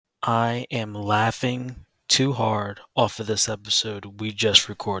I am laughing too hard off of this episode we just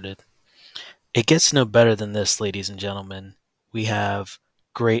recorded. It gets no better than this, ladies and gentlemen. We have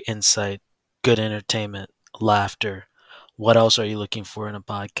great insight, good entertainment, laughter. What else are you looking for in a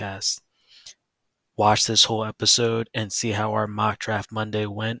podcast? Watch this whole episode and see how our mock draft Monday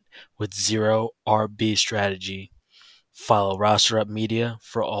went with zero RB strategy. Follow Roster Up Media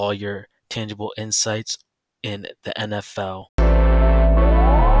for all your tangible insights in the NFL.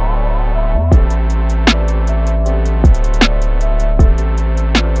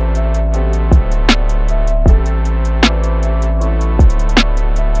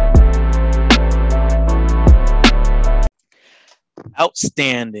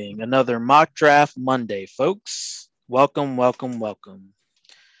 Outstanding. Another mock draft Monday, folks. Welcome, welcome, welcome.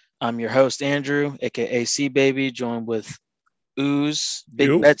 I'm your host, Andrew, aka C Baby, joined with Ooze, Big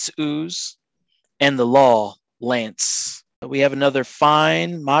You. Bets Ooze, and the Law, Lance. We have another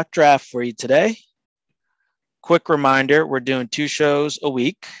fine mock draft for you today. Quick reminder, we're doing 2 shows a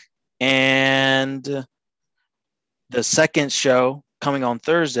week, and the second show coming on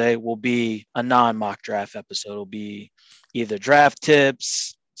Thursday will be a non-mock draft episode. It'll be either draft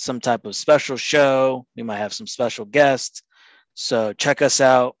tips, some type of special show. We might have some special guests. So check us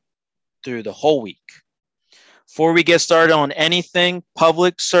out through the whole week. Before we get started on anything,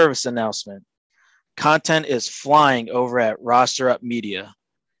 public service announcement. Content is flying over at Roster Up Media.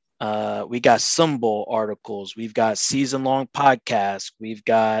 We got symbol articles. We've got season-long podcasts. We've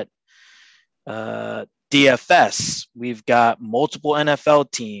got DFS. We've got multiple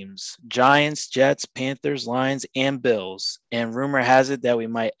NFL teams: Giants, Jets, Panthers, Lions, and Bills. And rumor has it that we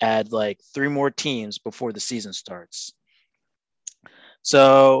might add like 3 more teams before the season starts.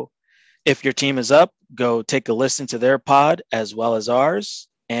 So if your team is up, go take a listen to their pod as well as ours.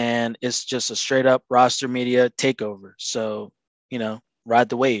 And it's just a straight up Roster Media takeover. So, ride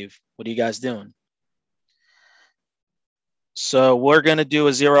the wave. What are you guys doing? So we're going to do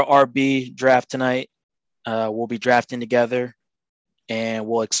a zero RB draft tonight. We'll be drafting together, and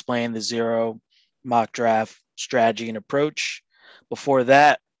we'll explain the zero mock draft strategy and approach. Before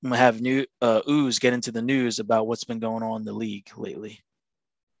that, I'm going to have Ooze get into the news about what's been going on in the league lately.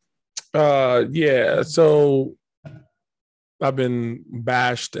 Yeah. So I've been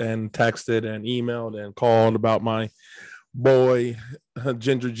bashed and texted and emailed and called about my boy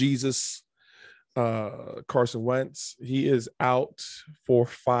Ginger Jesus, Carson Wentz. He is out for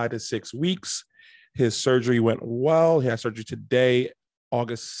 5 to 6 weeks. His surgery went well. He had surgery today,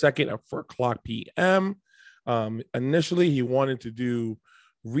 August 2nd at 4:00 p.m. Initially, he wanted to do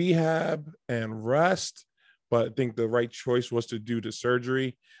rehab and rest, but I think the right choice was to do the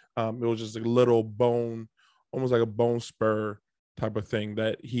surgery. It was just a little bone, almost like a bone spur type of thing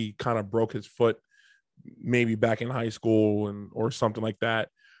that he kind of broke his foot maybe back in high school or something like that.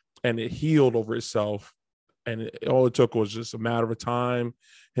 And it healed over itself. And all it took was just a matter of time,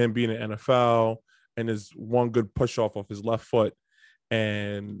 him being in NFL and his one good push off of his left foot.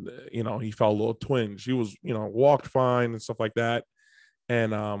 And, he felt a little twinge. He was, walked fine and stuff like that.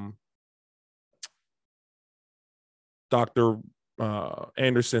 And Dr.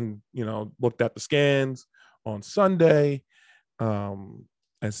 Anderson, looked at the scans on Sunday and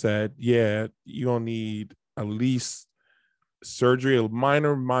said, yeah, you're going to need at least surgery, a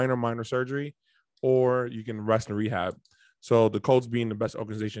minor surgery, or you can rest and rehab. So the Colts, being the best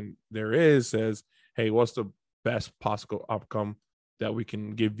organization there is, says, hey, what's the best possible outcome that we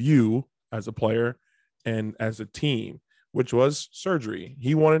can give you as a player and as a team, which was surgery.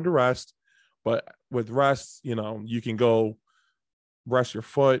 He wanted to rest, but with rest, you can go rest your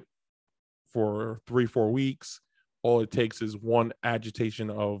foot for 3-4 weeks. All it takes is one agitation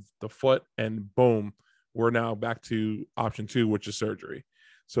of the foot, and boom, we're now back to option 2, which is surgery.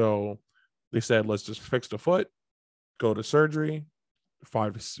 So they said, let's just fix the foot, go to surgery,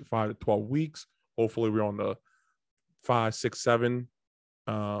 5 to 12 weeks. Hopefully we're on the 5, 6, 7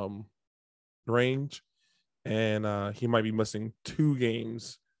 range. And he might be missing 2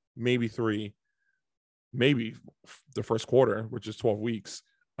 games, maybe 3, maybe the first quarter, which is 12 weeks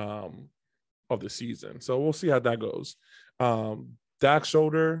of the season. So we'll see how that goes. Dak's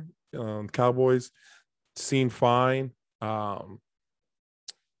shoulder, Cowboys seemed fine.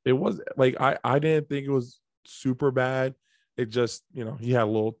 It was like I didn't think it was super bad. It just, he had a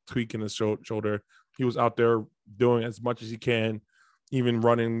little tweak in his shoulder. He was out there doing as much as he can, even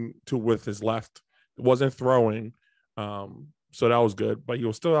running with his left. It wasn't throwing. So that was good. But he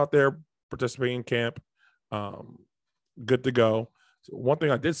was still out there participating in camp. Good to go. So one thing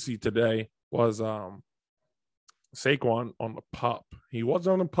I did see today was Saquon on the pup. He was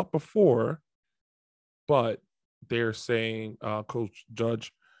on the pup before, but they're saying Coach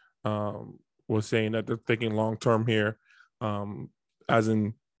Judge was saying that they're thinking long term here, as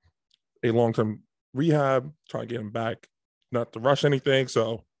in a long term rehab, trying to get him back, not to rush anything.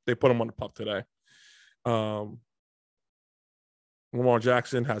 So they put him on the pup today. Lamar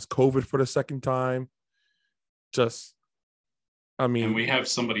Jackson has COVID for the second time. And we have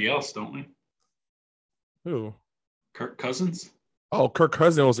somebody else, don't we? Who? Kirk Cousins. Oh, Kirk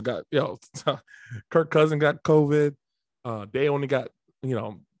Cousins also got Kirk Cousins got COVID. They only got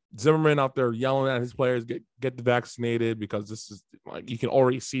Zimmerman out there yelling at his players get vaccinated, because this is like you can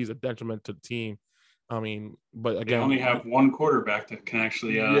already see is a detriment to the team. I mean, but again, they only have one quarterback that can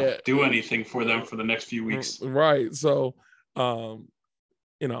actually do anything for them for the next few weeks. Right. So, again,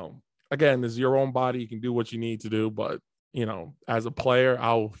 it's your own body. You can do what you need to do, but as a player,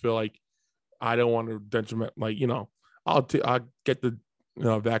 I'll feel like I don't want to detriment. Like I'll get the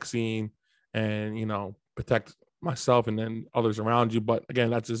vaccine and protect myself and then others around you. But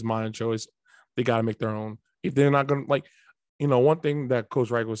again, that's just my own choice. They got to make their own. If they're not going to one thing that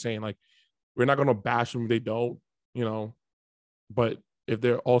Coach Reich was saying, like, we're not going to bash them if they don't, but if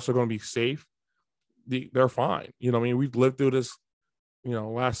they're also going to be safe, they're fine. We've lived through this,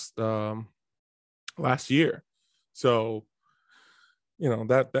 last year. So,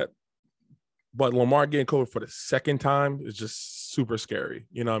 but Lamar getting COVID for the second time is just super scary.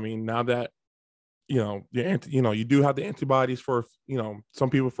 Now that, you do have the antibodies for, some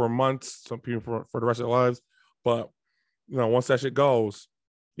people for months, some people for the rest of their lives. But, once that shit goes,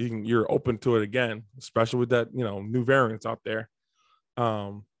 you're open to it again, especially with that, new variants out there.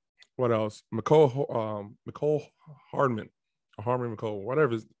 What else? McCole Hardman, McCole,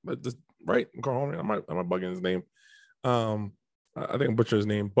 whatever. Just right, McCole Hardman. Am I bugging his name? I think I'm butchering his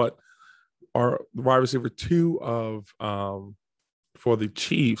name, but our wide receiver 2 of for the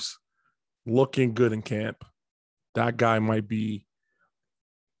Chiefs looking good in camp. That guy might be.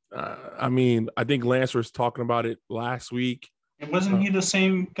 I think Lance was talking about it last week. And wasn't he the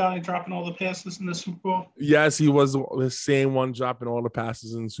same guy dropping all the passes in the Super Bowl? Yes, he was the same one dropping all the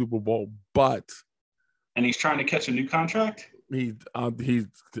passes in the Super Bowl, but and he's trying to catch a new contract. He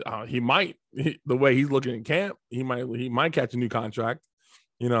might. The way he's looking in camp, he might catch a new contract.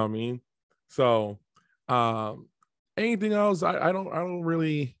 You know what I mean? So, anything else? I don't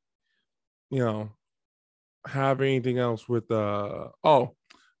really, have anything else with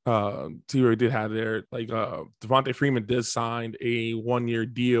T-Ray did have there, like Devontae Freeman did sign a 1-year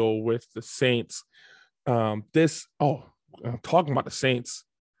deal with the Saints. I'm talking about the Saints.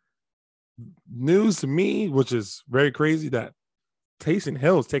 News to me, which is very crazy, that Taysom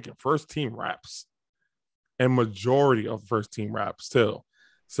Hill is taking first team reps and majority of first team reps too.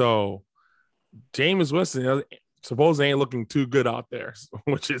 So Jameis Winston supposedly ain't looking too good out there,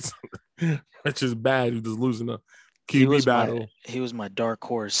 which is bad. He's just losing a QB battle. He was my dark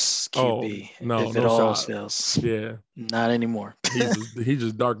horse QB. If it all fails. Yeah. Not anymore. He's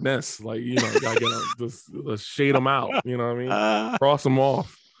just darkness. Like, gotta get shade him out. You know what I mean? Cross him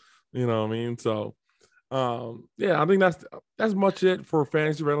off. You know what I mean? So, I think that's much it for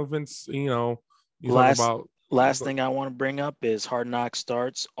fantasy relevance. Last thing I want to bring up is Hard Knocks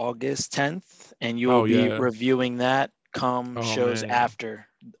starts August 10th, and you will be reviewing that shows after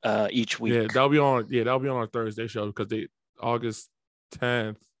each week. Yeah, that'll be on our Thursday show, because August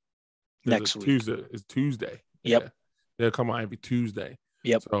 10th next week. Tuesday is Tuesday. Yep. Yeah. They'll come out every Tuesday.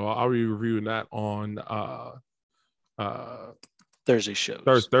 Yep. So I'll be reviewing that on Thursday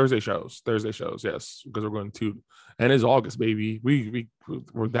shows. Thursday shows, yes, because we're going to, and it's August, baby. We're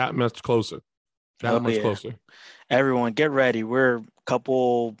that much closer. Closer. Everyone, get ready. We're a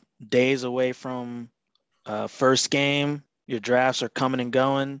couple days away from first game. Your drafts are coming and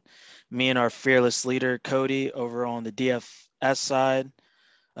going. Me and our fearless leader Cody over on the DFS side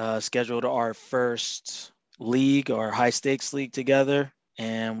scheduled our first league, our high stakes league, together,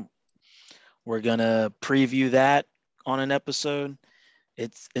 and we're gonna preview that on an episode.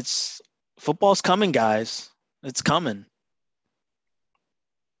 It's football's coming, guys. It's coming.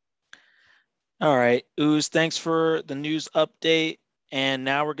 All right, Ooze, thanks for the news update. And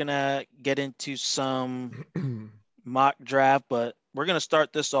now we're gonna get into some mock draft, but we're gonna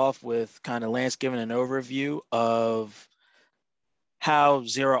start this off with kind of Lance giving an overview of how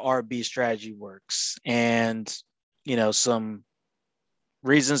zero RB strategy works, and some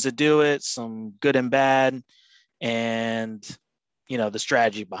reasons to do it, some good and bad, and the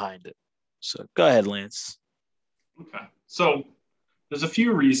strategy behind it. So go ahead, Lance. Okay. So there's a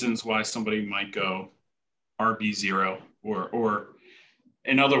few reasons why somebody might go RB0 or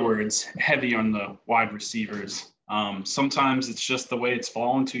in other words, heavy on the wide receivers. Sometimes it's just the way it's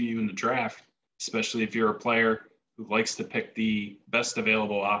fallen to you in the draft, especially if you're a player who likes to pick the best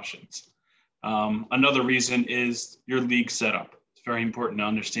available options. Another reason is your league setup. It's very important to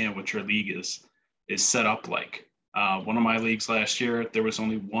understand what your league is set up like. One of my leagues last year, there was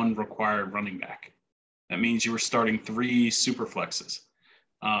only one required running back. That means you were starting 3 super flexes.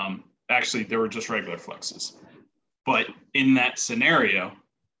 Actually, there were just regular flexes. But in that scenario,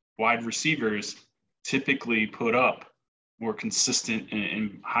 wide receivers typically put up more consistent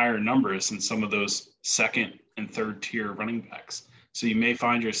and higher numbers than some of those second and third tier running backs. So you may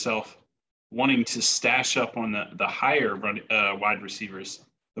find yourself wanting to stash up on the higher wide receivers,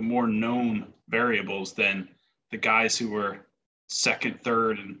 the more known variables than the guys who were second,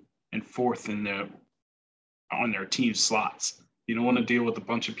 third, and fourth on their team slots. You don't want to deal with a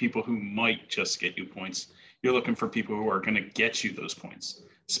bunch of people who might just get you points. You're looking for people who are going to get you those points,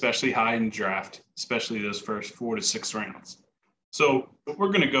 especially high in draft, especially those first 4 to 6 rounds. So what we're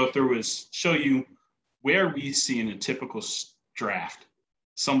going to go through is show you where we see in a typical draft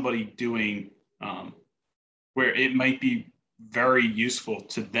somebody doing where it might be very useful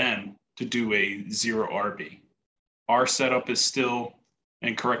to them to do a 0 RB. Our setup is still,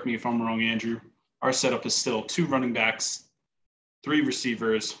 and correct me if I'm wrong, Andrew, our setup is still 2 running backs, 3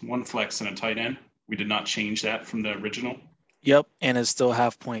 receivers, 1 flex, and a tight end. We did not change that from the original. Yep, and it's still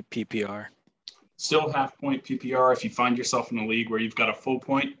half-point PPR. Still half-point PPR. If you find yourself in a league where you've got a full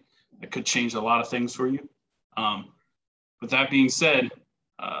point, it could change a lot of things for you. With that being said,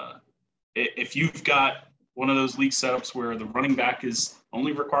 if you've got one of those league setups where the running back is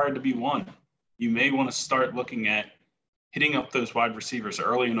only required to be 1, you may want to start looking at hitting up those wide receivers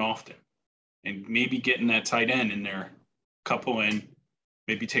early and often, and maybe getting that tight end in there, couple in,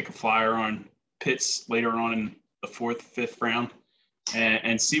 maybe take a flyer on Pitts later on in the 4th, 5th round,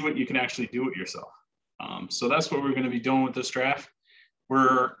 and see what you can actually do it yourself. So that's what we're going to be doing with this draft.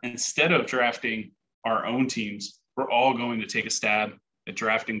 Instead of drafting our own teams, we're all going to take a stab at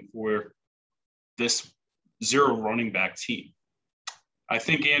drafting for this 0 running back team. I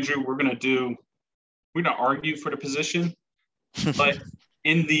think, Andrew, we're going to argue for the position, but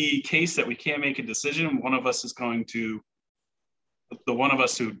in the case that we can't make a decision, the one of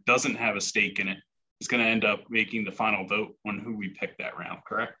us who doesn't have a stake in it is going to end up making the final vote on who we pick that round,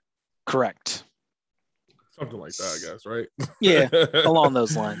 correct? Correct. Something like that, I guess, right? Yeah, along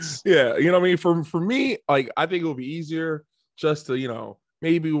those lines. Yeah, you know what I mean? For me, like, I think it'll be easier just to,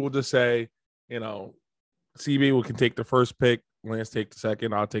 maybe we'll just say, CB can take the first pick, Lance take the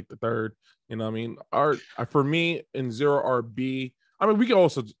second, I'll take the third. You know what I mean? For me, in 0 RB, I mean, we can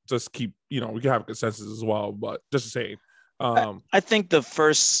also just keep, we can have a consensus as well, but just to say. I think the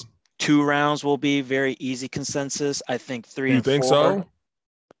first 2 rounds will be very easy consensus. I think 3 and 4. You think so?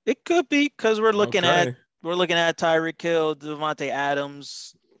 It could be, because we're looking at Tyreek Hill, Devontae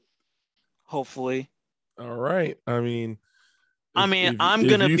Adams, hopefully. All right. I'm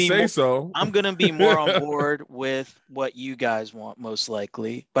gonna be more on board with what you guys want, most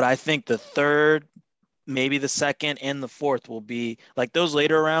likely. But I think the 3rd, maybe the 2nd, and the 4th will be like those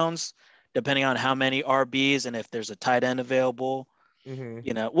later rounds, depending on how many RBs and if there's a tight end available.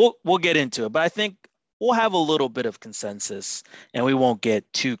 We'll get into it. But I think we'll have a little bit of consensus, and we won't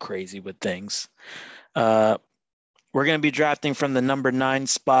get too crazy with things. We're going to be drafting from the number 9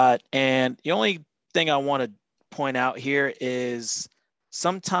 spot, and the only thing I want to point out here is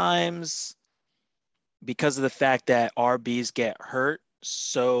sometimes, because of the fact that RBs get hurt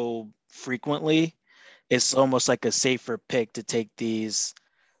so frequently, it's almost like a safer pick to take these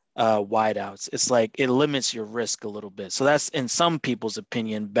wideouts. It's like it limits your risk a little bit. So that's, in some people's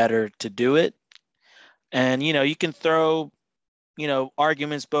opinion, better to do it. And, you can throw,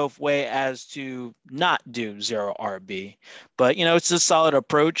 arguments both way as to not do 0 RB. But, it's a solid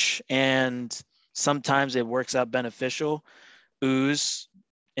approach, and sometimes it works out beneficial. Ooze,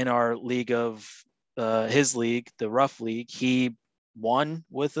 in our league his league, the Rough League, he won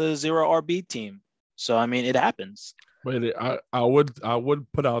with a 0 RB team. So, it happens. But I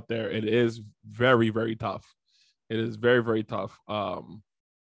would put out there, it is very, very tough. It is very, very tough. When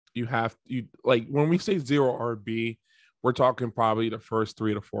we say 0 RB, we're talking probably the first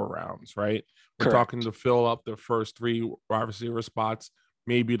 3 to 4 rounds, right? We're Correct. Talking to fill up the first 3 wide receiver spots,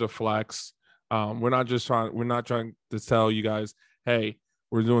 maybe the flex. We're not trying to tell you guys, hey,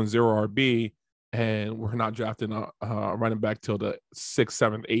 we're doing 0 RB and we're not drafting a running back till the 6th,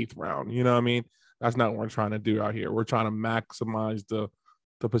 7th, 8th round. You know what I mean? That's not what we're trying to do out here. We're trying to maximize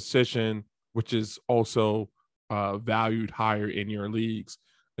the position, which is also valued higher in your leagues.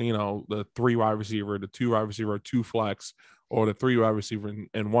 The 3 wide receiver, the 2 wide receiver, 2 flex, or the 3 wide receiver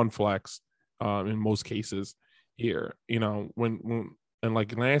and 1 flex in most cases here. When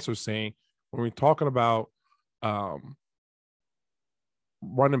like Lance was saying, when we're talking about Um,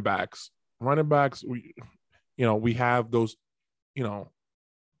 running backs, we have those,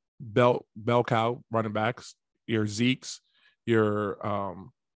 bell cow running backs, your Zekes, your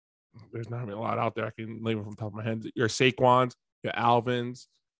there's not really a lot out there I can name from the top of my head. Your Saquons, your Alvins.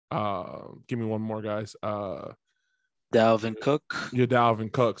 Give me one more, guys. Dalvin Cook. Your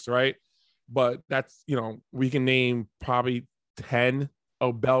Dalvin Cooks, right? But that's, we can name probably 10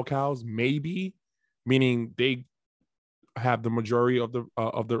 of bell cows, maybe, meaning they have the majority of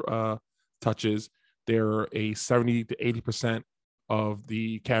the touches. They're a 70 to 80% of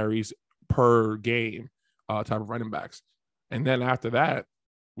the carries per game type of running backs. And then after that,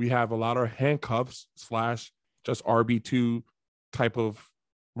 we have a lot of handcuffs / just RB2 type of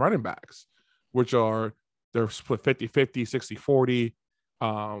running backs, which are they're split 50-50,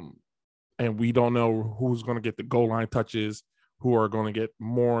 60-40. And we don't know who's going to get the goal line touches, who are going to get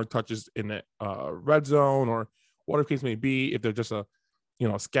more touches in the red zone, or whatever case may be, if they're just a,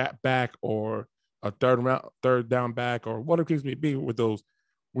 scat back or a third down back, or whatever case may be with those.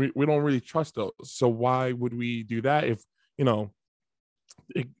 We don't really trust those. So why would we do that if,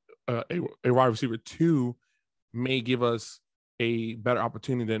 a wide receiver 2 may give us a better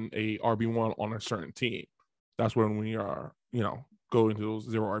opportunity than a RB1 on a certain team? That's when we are, go into those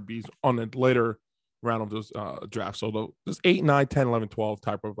 0 RBs on the later round of those drafts. So those 8, 9, 10, 11, 12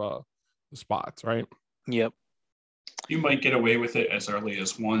 type of spots, right? Yep. You might get away with it as early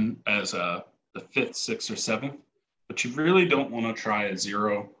as the 5th, 6th, or 7th, but you really don't want to try a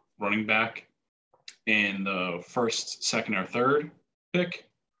 0 running back in the 1st, 2nd, or 3rd pick,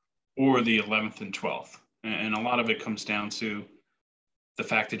 or the 11th and 12th. And a lot of it comes down to the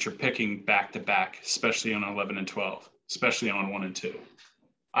fact that you're picking back to back, especially on 11 and 12, especially on 1 and 2.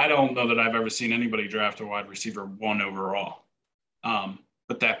 I don't know that I've ever seen anybody draft a wide receiver 1 overall.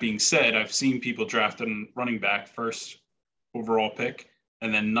 But that being said, I've seen people draft a running back 1st overall pick,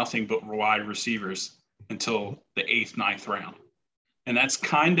 and then nothing but wide receivers until the 8th, 9th round. And that's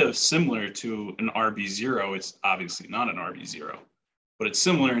kind of similar to an RB0. It's obviously not an RB0, but it's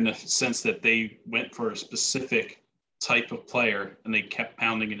similar in the sense that they went for a specific type of player and they kept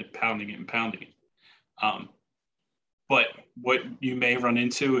pounding it. But what you may run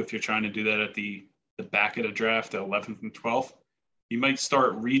into if you're trying to do that at the back of the draft, the 11th and 12th, you might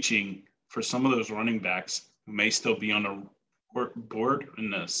start reaching for some of those running backs who may still be on the board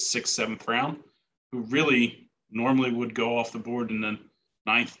in the 6th, 7th round, who really normally would go off the board in the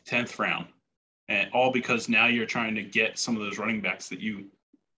 9th, 10th round. And all because now you're trying to get some of those running backs that you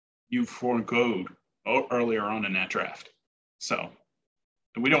foregoed earlier on in that draft. So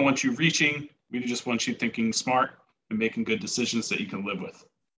we don't want you reaching. We just want you thinking smart and making good decisions that you can live with.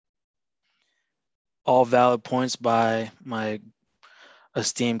 All valid points by my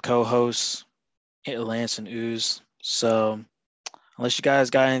esteemed co-hosts, Lance and Ooze. So unless you guys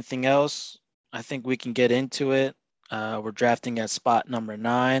got anything else, I think we can get into it. We're drafting at spot number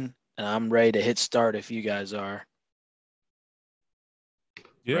 9, and I'm ready to hit start if you guys are.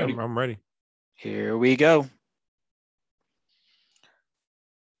 Yeah, Ready? I'm ready. Here we go.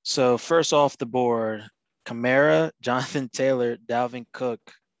 So first off the board, Kamara, Jonathan Taylor, Dalvin Cook,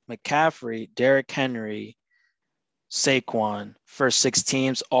 McCaffrey, Derrick Henry, Saquon. First 6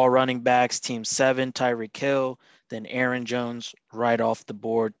 teams, all running backs. Team 7, Tyreek Hill. Then Aaron Jones right off the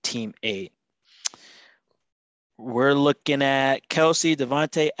board, team 8. We're looking at Kelsey,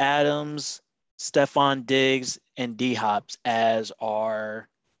 Devontae Adams, Stephon Diggs, and D-Hops as our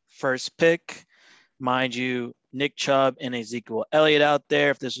first pick. Mind you, Nick Chubb and Ezekiel Elliott out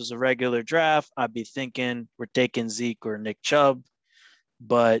there. If this was a regular draft, I'd be thinking we're taking Zeke or Nick Chubb.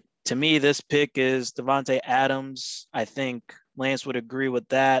 But to me, this pick is Devontae Adams. I think Lance would agree with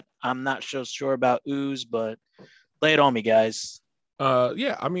that. I'm not so sure about Ooze, but lay it on me, guys.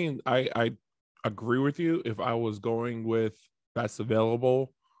 Yeah, I mean, I agree with you. If I was going with best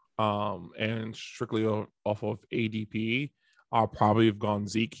available and strictly off of ADP, I'll probably have gone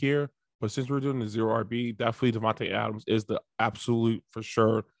Zeke here. But since we're doing the 0 RB, definitely Devontae Adams is the absolute for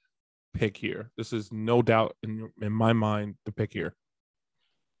sure pick here. This is no doubt in my mind the pick here.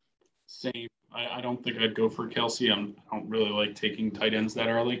 Same. I don't think I'd go for Kelsey. I don't really like taking tight ends that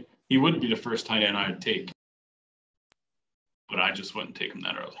early. He would be the first tight end I'd take, but I just wouldn't take him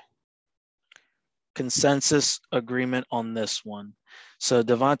that early. Consensus agreement on this one. So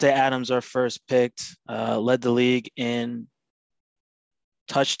Devontae Adams, our first picked, led the league in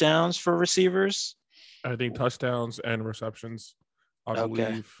touchdowns for receivers. I think touchdowns and receptions, I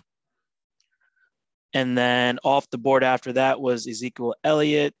believe. And then off the board after that was Ezekiel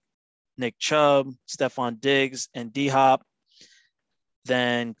Elliott, Nick Chubb, Stephon Diggs, and D-Hop.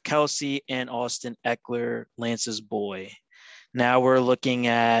 then Kelsey and Austin Eckler, Lance's boy. Now we're looking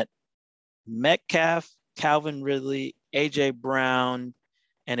at Metcalf, Calvin Ridley, AJ Brown,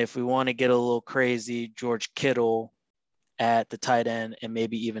 and if we want to get a little crazy, George Kittle at the tight end, and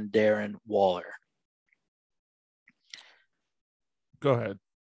maybe even Darren Waller. Go ahead.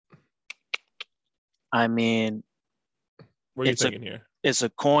 I mean, what are you thinking here? It's a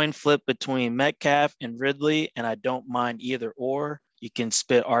coin flip between Metcalf and Ridley, and I don't mind either or. You can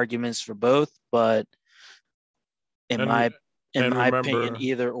spit arguments for both, but in my opinion,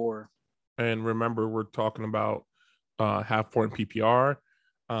 either or. And remember, we're talking about half point PPR.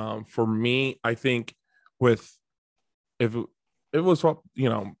 For me, I think if it was,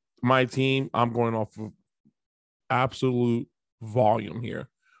 my team, I'm going off of absolute volume here.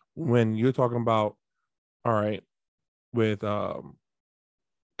 When you're talking about, all right, with Calvin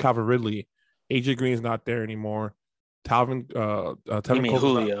Ridley, AJ Green's not there anymore. Tevin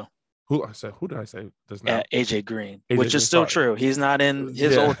Julio? Who did I say just now? AJ Green, which is still true. He's not in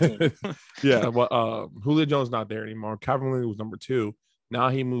his old team. Yeah, well, Julio Jones not there anymore. Calvin Ridley was number 2. Now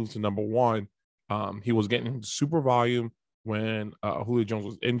he moves to number 1. He was getting super volume when Julio Jones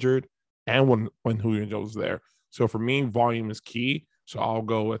was injured and when Julio Jones was there. So for me, volume is key. So I'll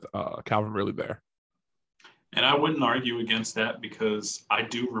go with Calvin Ridley there. And I wouldn't argue against that because I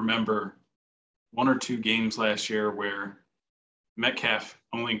do remember 1 or 2 games last year where Metcalf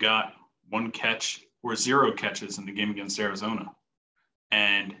only got 1 catch or 0 catches in the game against Arizona.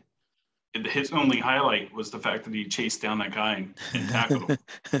 And his only highlight was the fact that he chased down that guy and tackled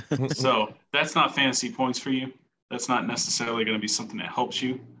him. So that's not fantasy points for you. That's not necessarily going to be something that helps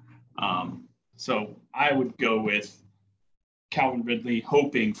you. So I would go with Calvin Ridley,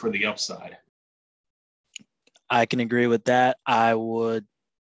 hoping for the upside. I can agree with that. I would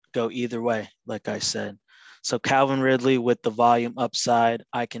go either way, like I said. So Calvin Ridley with the volume upside,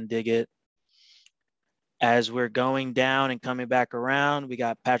 I can dig it. As we're going down and coming back around, we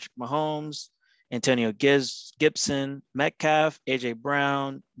got Patrick Mahomes, Antonio Gibson, Metcalf, AJ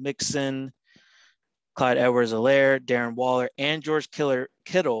Brown, Mixon, Clyde Edwards-Helaire, Darren Waller, and George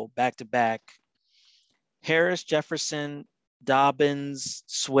Kittle back-to-back. Harris, Jefferson, Dobbins,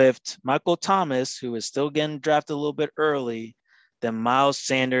 Swift, Michael Thomas, who is still getting drafted a little bit early, then Miles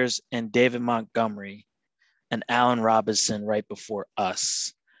Sanders and David Montgomery, and Allen Robinson right before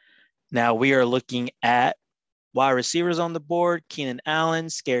us. Now we are looking at wide receivers on the board: Keenan Allen,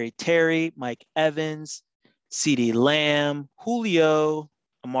 Scary Terry, Mike Evans, CeeDee Lamb, Julio,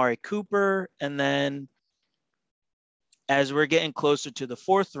 Amari Cooper, and then as we're getting closer to the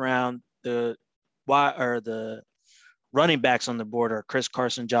 4th round, the running backs on the board are Chris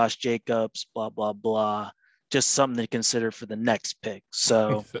Carson, Josh Jacobs, blah, blah, blah. Just something to consider for the next pick.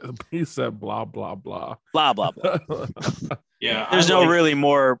 So he said blah, blah, blah. Blah, blah, blah. Yeah. There's no really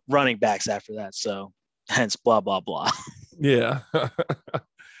more running backs after that. So hence blah, blah, blah. Yeah.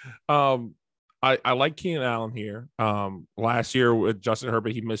 I like Keenan Allen here. Last year with Justin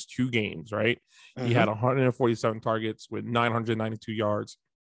Herbert, he missed 2 games, right? Mm-hmm. He had 147 targets with 992 yards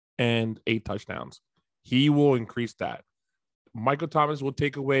and 8 touchdowns. He will increase that. Michael Thomas will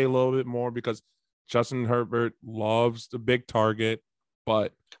take away a little bit more because Justin Herbert loves the big target,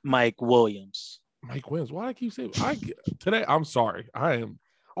 but Mike Williams. Why do I keep saying today? I'm sorry. I am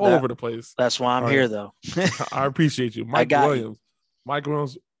all over the place. That's why I'm here, though. I appreciate you. Mike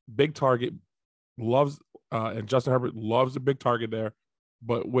Williams, big target, loves, and Justin Herbert loves the big target there.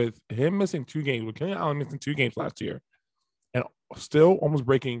 But with him missing 2 games, with Keenan Allen missing 2 games last year, and still almost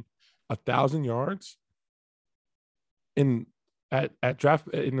breaking 1,000 yards at draft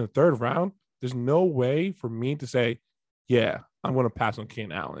in the 3rd round, there's no way for me to say, yeah, I'm going to pass on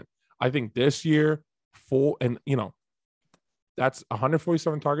Keenan Allen. I think this year, that's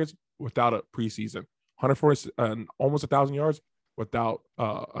 147 targets without a preseason, 140 almost 1,000 yards without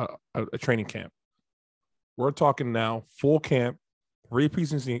a training camp. We're talking now full camp, 3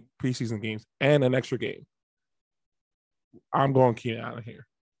 preseason games, and an extra game. I'm going Keenan Allen here.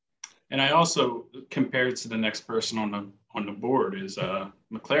 And I also compared to the next person on the board is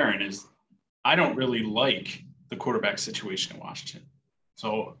McLaren. Is I don't really like the quarterback situation in Washington.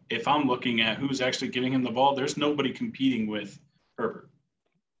 So if I'm looking at who's actually giving him the ball, there's nobody competing with Herbert.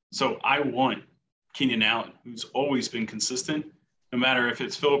 So I want Keenan Allen, who's always been consistent, no matter if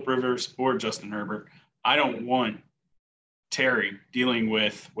it's Phillip Rivers or Justin Herbert. I don't want Terry dealing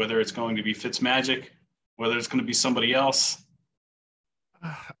with whether it's going to be Fitzmagic, whether it's going to be somebody else.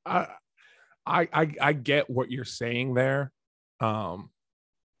 I get what you're saying there.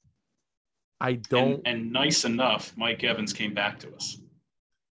 I don't. And nice enough, Mike Evans came back to us.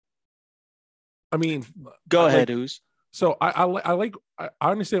 I mean, go ahead, Ooze. So I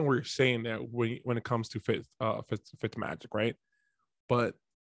understand what you're saying there when it comes to Fitz Magic, right? But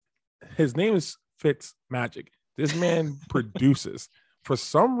his name is Fitz Magic. This man produces. For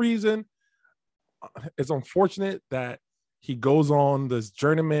some reason, it's unfortunate that he goes on this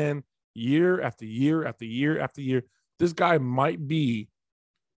journeyman year after year after year after year. This guy might make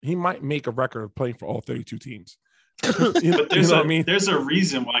a record of playing for all 32 teams. But You know what I mean? there's a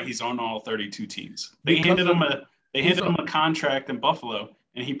reason why he's on all 32 teams. They Because handed him a contract in Buffalo,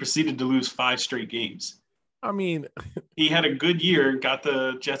 and he proceeded to lose 5 straight games. I mean, he had a good year, got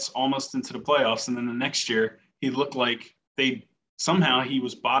the Jets almost into the playoffs, and then the next year he looked like he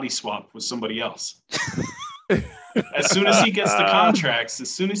was body swapped with somebody else. As soon as he gets the contracts, as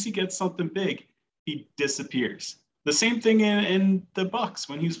soon as he gets something big, he disappears. The same thing in the Bucs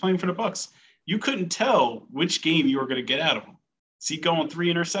when he was playing for the Bucs. You couldn't tell which game you were going to get out of him. Is he going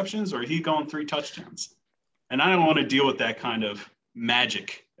 3 interceptions or is he going 3 touchdowns? And I don't want to deal with that kind of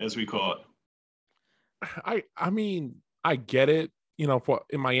magic, as we call it. I mean, I get it. You know, for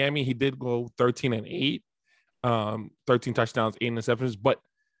in Miami, he did go 13-8, 13 touchdowns, 8 interceptions, but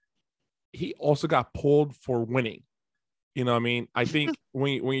he also got pulled for winning. You know what I mean? I think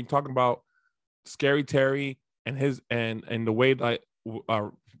when you're talking about Scary Terry and his and the way that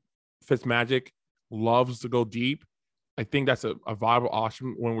Fitzmagic loves to go deep, I think that's a viable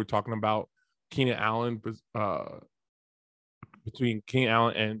option when we're talking about Keenan Allen, between Keenan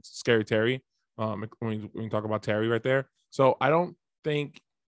Allen and Scary Terry. When you talk about Terry right there. So I don't think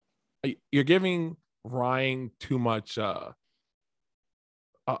you're giving Ryan too much a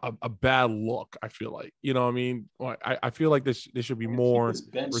bad look. I feel like, you know what I mean? I feel like there should be more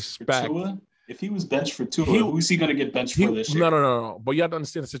respect. If he was benched for Tua, who's he going to get benched for this year? No. But you have to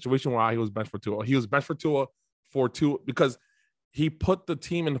understand the situation why he was benched for Tua. He was benched for Tua because he put the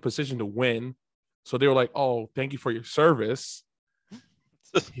team in the position to win. So they were like, "Oh, thank you for your service."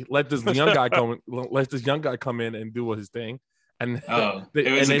 Let this young guy come in and do his thing. And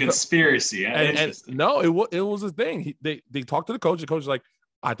it was a conspiracy. No, it was a thing. They talked to the coach. The coach was like,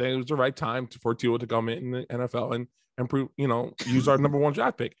 "I think it was the right time for Tua to come in the NFL and improve. You know, use our number 1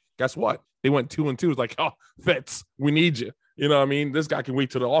 draft pick." Guess what? They went 2-2. It's like, "Oh, Fitz, we need you." You know what I mean? This guy can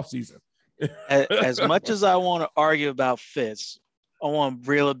wait till the offseason. As much as I want to argue about Fitz, I want to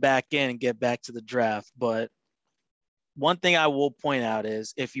reel it back in and get back to the draft. But one thing I will point out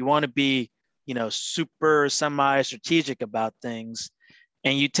is if you want to be, super semi-strategic about things,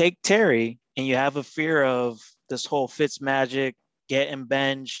 and you take Terry and you have a fear of this whole Fitz magic, getting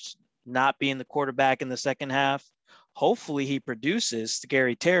benched, not being the quarterback in the second half, hopefully he produces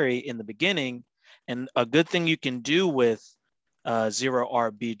Scary Terry in the beginning. And a good thing you can do with zero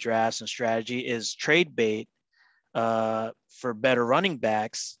RB drafts and strategy is trade bait for better running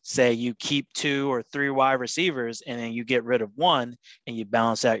backs. Say you keep 2 or 3 wide receivers and then you get rid of one and you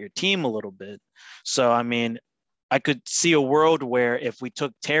balance out your team a little bit. So, I mean, I could see a world where if we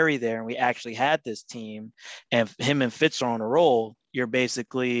took Terry there and we actually had this team and him and Fitz are on a roll, you're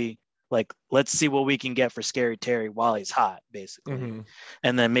basically like, let's see what we can get for Scary Terry while he's hot, basically. Mm-hmm.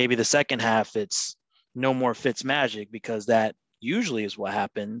 And then maybe the second half, it's no more Fitz magic, because that usually is what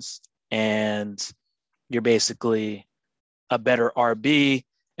happens. And you're basically a better RB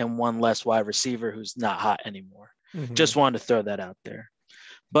and one less wide receiver who's not hot anymore. Mm-hmm. Just wanted to throw that out there.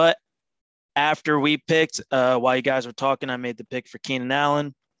 But after we picked, while you guys were talking, I made the pick for Keenan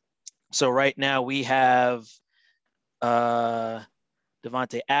Allen. So right now we have Devontae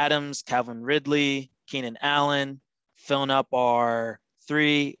Adams, Calvin Ridley, Keenan Allen, filling up our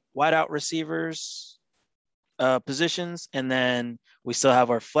 3 wideout receivers positions. And then we still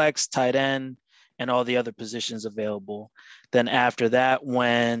have our flex, tight end, and all the other positions available. Then after that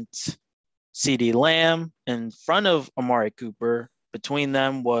went CeeDee Lamb in front of Amari Cooper. Between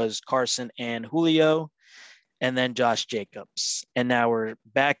them was Carson and Julio, and then Josh Jacobs. And now we're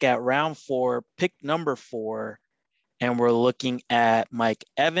back at round 4, pick number 4, and we're looking at Mike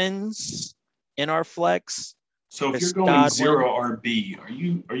Evans in our flex. So if you're going Godwin, 0 RB,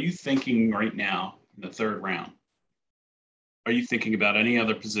 are you thinking right now in the 3rd round? Are you thinking about any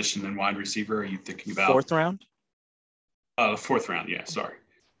other position than wide receiver? Are you thinking about 4th round? The 4th round, yeah, sorry.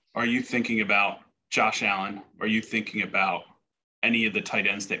 Are you thinking about Josh Allen? Are you thinking about any of the tight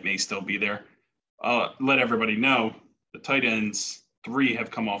ends that may still be there? Let everybody know the tight ends, 3 have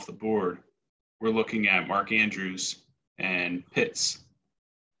come off the board. We're looking at Mark Andrews and Pitts.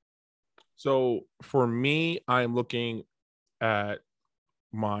 So for me, I'm looking at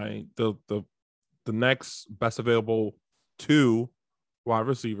the next best available 2 wide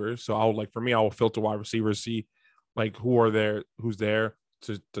receivers. So I will filter wide receivers, see like who's there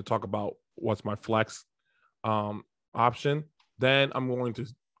to talk about what's my flex. option, then I'm going to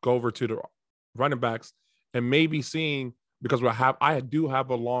go over to the running backs and maybe seeing, because I do have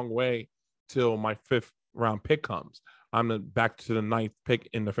a long way till my 5th round pick comes. I'm back to the 9th pick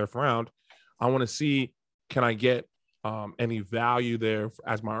in the 5th round. I want to see, can I get any value there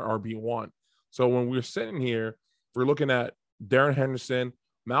as my RB1? So when we're sitting here, we're looking at Darren Henderson.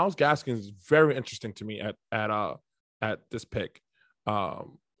 Myles Gaskin is very interesting to me at this pick out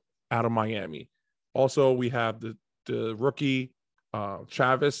of Miami. Also, we have the rookie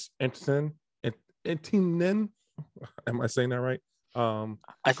Travis Etienne. Am I saying that right?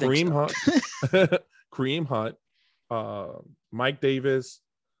 I think Kareem so. Hunt, Kareem Hunt, Mike Davis,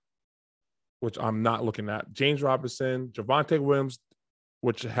 which I'm not looking at, James Robinson, Javonte Williams,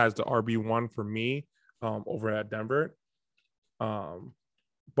 which has the RB1 for me over at Denver.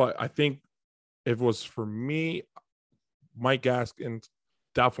 But I think if it was for me, Mike Gaskin,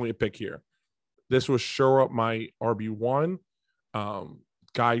 definitely a pick here. This will show up my RB1.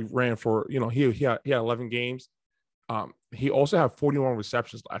 Guy ran for, he had 11 games. He also had 41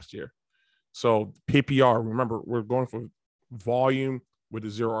 receptions last year. So PPR, remember, we're going for volume with a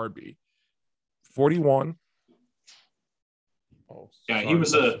 0 RB. 41. Oh, yeah, sorry.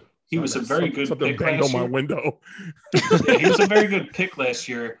 he was a very good something pick banged last on year. my window. Yeah, he was a very good pick last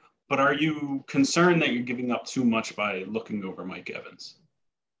year. But are you concerned that you're giving up too much by looking over Mike Evans?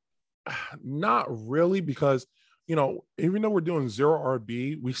 Not really, because even though we're doing 0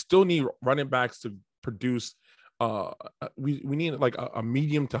 RB, we still need running backs to produce. We need like a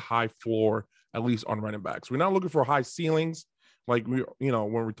medium to high floor, at least on running backs. We're not looking for high ceilings, like when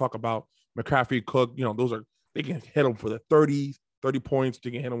we talk about McCaffrey, Cook. Those are, they can hit them for the 30 points.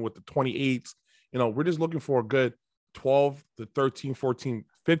 They can hit them with the 28s. We're just looking for a good 12 to 13, 14,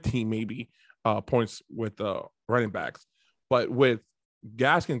 15 maybe points with running backs. But with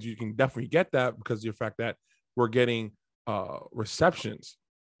Gaskins, you can definitely get that because of the fact that we're getting receptions.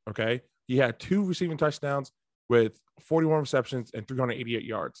 Okay, he had 2 receiving touchdowns with 41 receptions and 388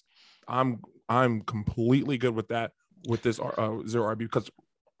 yards. I'm completely good with that with this 0 RB, because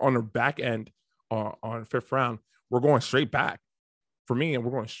on the back end on 5th round, we're going straight back for me, and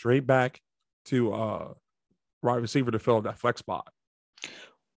we're going straight back to wide receiver to fill up that flex spot.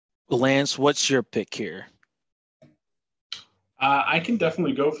 Lance, what's your pick here? I can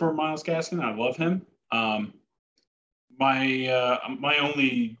definitely go for Myles Gaskin. I love him. My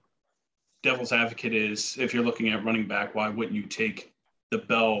only devil's advocate is, if you're looking at running back, why wouldn't you take the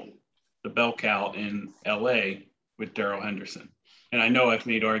bell cow in LA with Darrell Henderson? And I know I've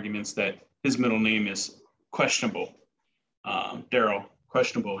made arguments that his middle name is questionable, Darrell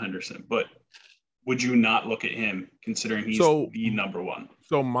questionable Henderson, but would you not look at him considering he's the number one?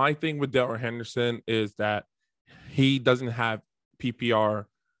 So my thing with Darrell Henderson is that he doesn't have PPR.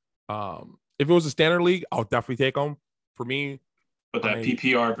 If it was a standard league, I'll definitely take him. For me, but that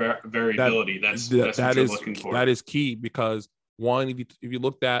PPR variability, that's what you're looking for. That is key, because one, if you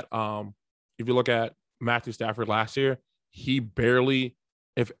look at Matthew Stafford last year, he barely,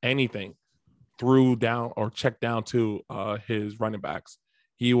 if anything, threw down or checked down to his running backs.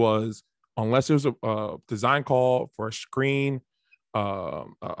 He was, unless it was a design call for a screen, a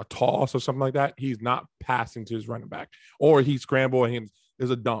toss or something like that, he's not passing to his running back, or he scramble and there's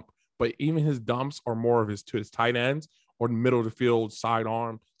a dump. But even his dumps are more of to his tight ends or the middle of the field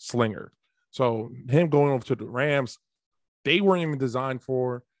sidearm slinger. So him going over to the Rams, they weren't even designed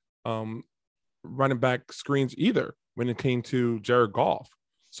for running back screens either when it came to Jared Goff.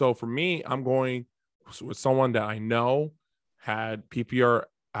 So for me, I'm going with someone that I know had PPR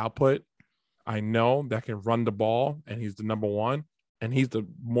output. I know that can run the ball, and he's the number one, and he's the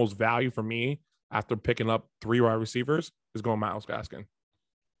most value for me after picking up 3 wide receivers, is going Myles Gaskin.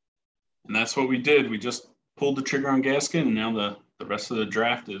 And that's what we did. We just pulled the trigger on Gaskin, and now the rest of the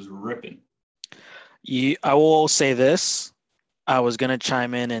draft is ripping. I will say this. I was going to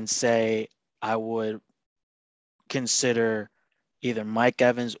chime in and say I would consider either Mike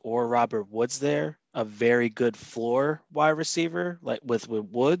Evans or Robert Woods there, a very good floor wide receiver, like with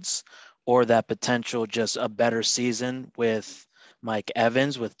Woods, or that potential just a better season with Mike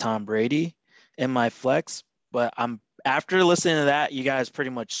Evans with Tom Brady in my flex. But after listening to that, you guys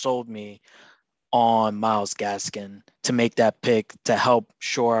pretty much sold me on Myles Gaskin to make that pick to help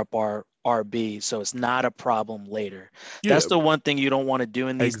shore up our RB, so it's not a problem later. Yeah. That's the one thing you don't want to do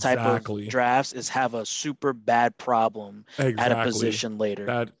in these type of drafts, is have a super bad problem at a position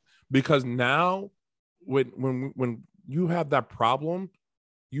later. Because now when you have that problem,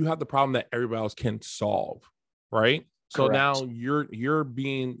 you have the problem that everybody else can solve, right? So correct. Now you're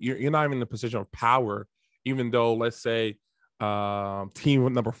not even in a position of power, even though, let's say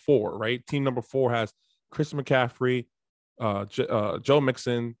team number 4, right? Team number 4 has Chris McCaffrey, Joe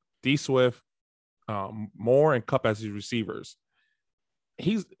Mixon, D Swift, Moore, and Cup as his receivers.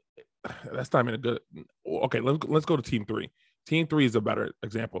 That's not even a good. Okay, let's go to team 3. Team 3 is a better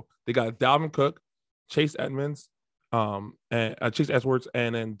example. They got Dalvin Cook, Chase Edmonds, and Chase Edwards,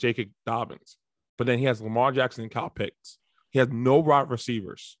 and then Jacob Dobbins. But then he has Lamar Jackson and Kyle Pitts. He has no wide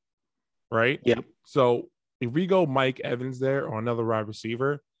receivers, right? Yep. So if we go Mike Evans there or another wide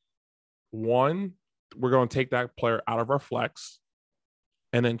receiver, one, we're going to take that player out of our flex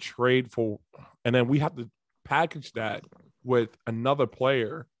and then trade for, and then we have to package that with another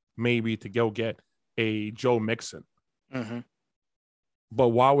player maybe to go get a Joe Mixon. Mm-hmm. But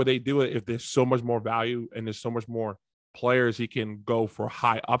why would they do it if there's so much more value and there's so much more players he can go for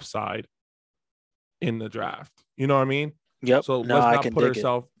high upside in the draft? You know what I mean? Yep. So No,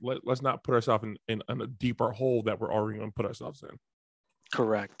 let's not put ourselves in a deeper hole that we're already going to put ourselves in.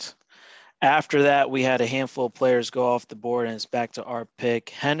 Correct. After that, we had a handful of players go off the board, and it's back to our pick.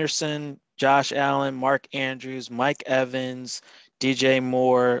 Henderson, Josh Allen, Mark Andrews, Mike Evans, DJ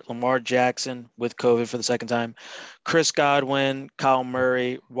Moore, Lamar Jackson with COVID for the second time, Chris Godwin, Kyle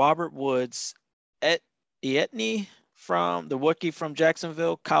Murray, Robert Woods, Etney from the Wookiee from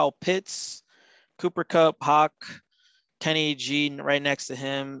Jacksonville, Kyle Pitts, Cooper Kupp, Hawk, Kenny G right next to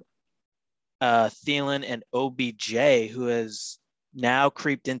him, Thielen, and OBJ, who has now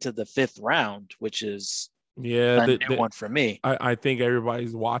creeped into the 5th round, which is a new one for me. I think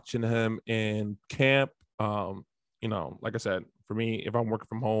everybody's watching him in camp. Like I said, for me, if I'm working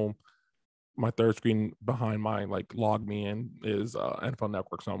from home, my third screen behind my log me in is NFL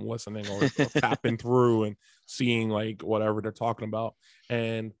Network, so I'm listening or tapping through and seeing whatever they're talking about,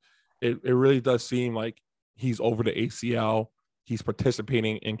 and it really does seem like he's over the ACL. He's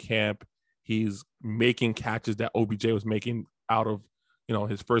participating in camp. He's making catches that OBJ was making out of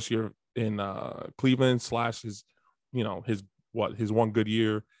his first year in Cleveland / his one good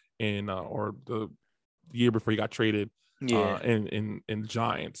year in or the year before he got traded in the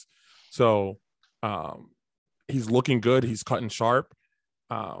Giants. So he's looking good. He's cutting sharp.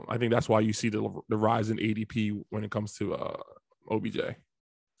 I think that's why you see the rise in ADP when it comes to OBJ.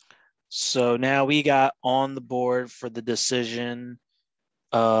 So now we got on the board for the decision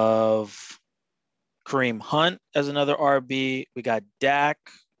of Kareem Hunt as another RB. We got Dak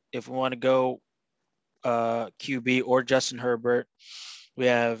if we want to go QB, or Justin Herbert. We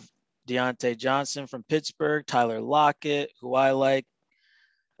have Deontay Johnson from Pittsburgh, Tyler Lockett, who I like,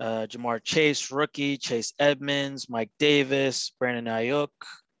 Jamar Chase, rookie, Chase Edmonds, Mike Davis, Brandon Ayuk,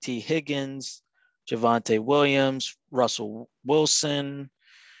 T. Higgins, Javonte Williams, Russell Wilson.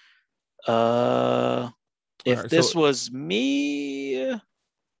 If this was me,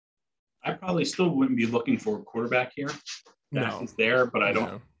 I probably still wouldn't be looking for a quarterback here. Dak is there, but I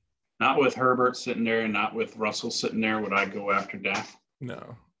don't. Not with Herbert sitting there, and not with Russell sitting there. Would I go after Dak?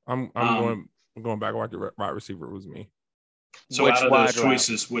 No, I'm going back. Wide receiver was me. So out of those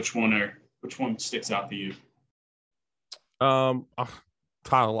choices, which one sticks out to you?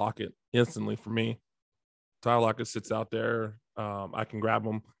 Tyler Lockett instantly for me. Tyler Lockett sits out there. I can grab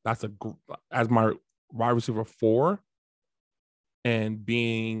him. That's as my wide receiver 4, and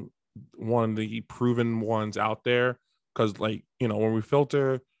being one of the proven ones out there. Because when we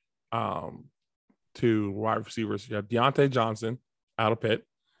filter to wide receivers, you have Deontay Johnson out of Pitt.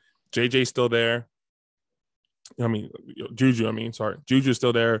 JJ's still there. Juju's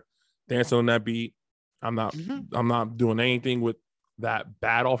still there, dancing on that beat. I'm not doing anything with that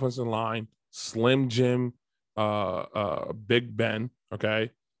bad offensive line. Slim Jim, Big Ben,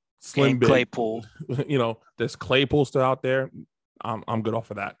 okay. Slim and Claypool. There's Claypool still out there. I'm good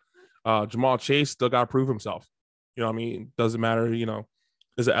off of that. Jamal Chase still got to prove himself. Doesn't matter.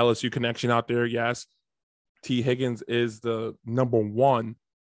 There's an LSU connection out there. Yes. T. Higgins is the number 1,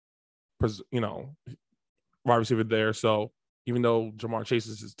 wide receiver there. So even though Jamar Chase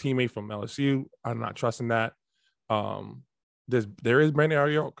is his teammate from LSU, I'm not trusting that. There is Brandon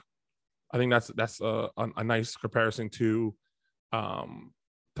Ayuk. I think that's a nice comparison to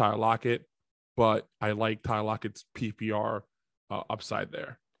Tyler Lockett, but I like Tyler Lockett's PPR upside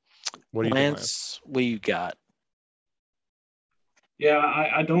there. What do you think, Lance? What you got? Yeah,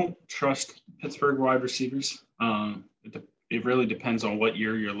 I don't trust Pittsburgh wide receivers. It really depends on what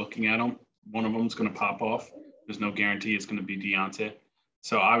year you're looking at them. One of them is going to pop off. There's no guarantee it's going to be Deontay.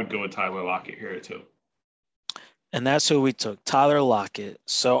 So I would go with Tyler Lockett here too. And that's who we took, Tyler Lockett.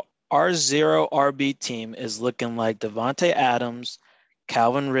 So our 0 RB team is looking like Devontae Adams,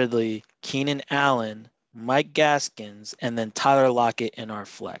 Calvin Ridley, Keenan Allen, Mike Gaskins, and then Tyler Lockett in our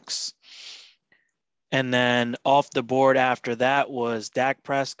flex. And then off the board after that was Dak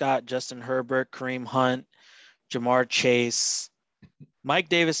Prescott, Justin Herbert, Kareem Hunt, Jamar Chase, Mike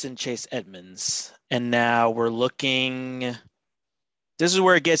Davis, and Chase Edmonds. And now we're looking. This is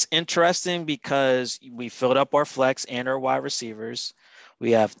where it gets interesting because we filled up our flex and our wide receivers.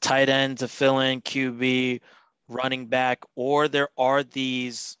 We have tight end to fill in, QB, running back, or there are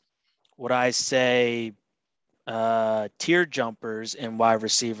these, what I say, tier jumpers and wide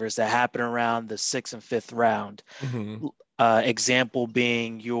receivers that happen around the 6th and 5th round. Mm-hmm. Example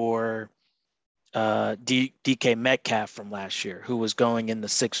being your DK Metcalf from last year, who was going in the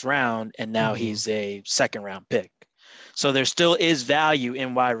 6th round, and now he's a 2nd round pick. So there still is value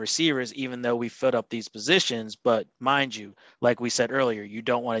in wide receivers, even though we filled up these positions. But mind you, like we said earlier, you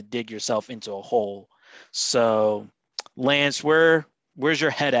don't want to dig yourself into a hole. So, Lance, where's your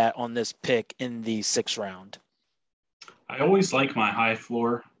head at on this pick in the 6th round? I always like my high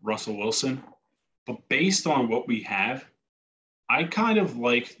floor Russell Wilson, but based on what we have, I kind of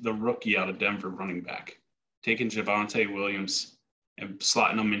like the rookie out of Denver running back, taking Javonte Williams and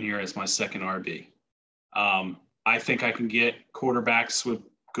slotting him in here as my second RB. I think I can get quarterbacks with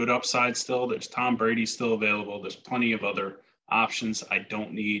good upside still. There's Tom Brady still available. There's plenty of other options. I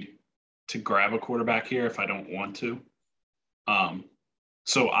don't need to grab a quarterback here if I don't want to.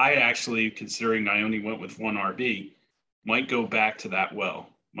 So I actually, considering I only went with one RB, might go back to that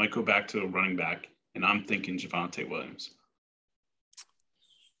might go back to a running back, and I'm thinking Javonte Williams.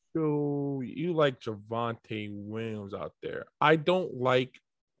 So you like Javonte Williams out there. I don't like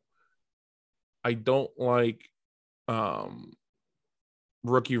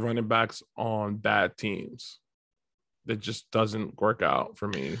rookie running backs on bad teams. That just doesn't work out for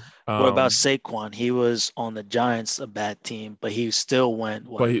me. What about Saquon? He was on the Giants, a bad team, but he still went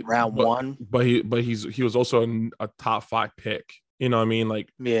round one. But he was also a top 5 pick. You know what I mean? Like,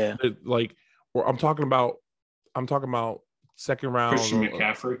 yeah, like I'm talking about 2nd round. Christian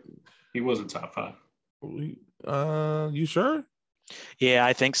McCaffrey, he wasn't top 5. You sure? Yeah,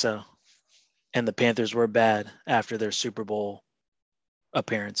 I think so. And the Panthers were bad after their Super Bowl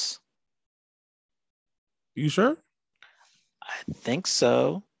appearance. You sure? I think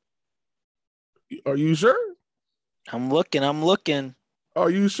so. Are you sure? I'm looking. Are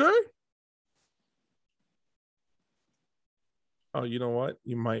you sure? Oh, you know what?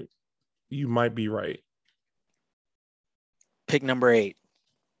 You might be right. Pick number 8.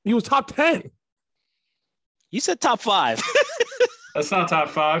 He was top 10. You said top 5. That's not top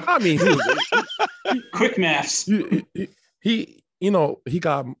 5. I mean, quick maths. He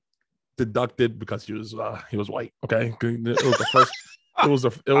got deducted because he was white. Okay, it was the first. It was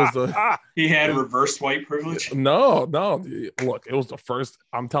the. He had reverse white privilege. No. Look, it was the first.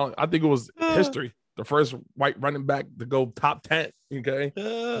 I think it was history. The first white running back to go top 10. Okay,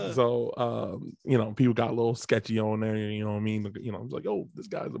 so people got a little sketchy on there. You know what I mean? I was like, oh, this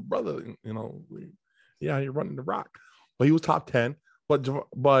guy's a brother. Yeah, you're running the rock, but he was top 10.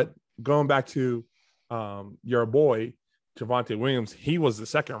 But going back to your boy Javonte Williams, he was the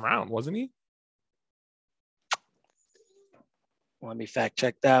 2nd round, wasn't he? Let me fact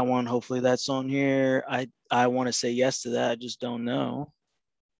check that one. Hopefully that's on here. I want to say yes to that. I just don't know.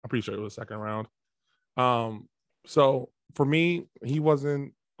 I'm pretty sure it was 2nd round. So for me, he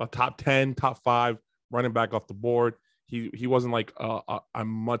wasn't a top 10, top 5 running back off the board. He wasn't like a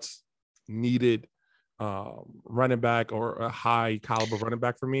much needed running back or a high caliber running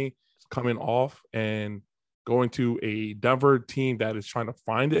back for me coming off and going to a Denver team that is trying to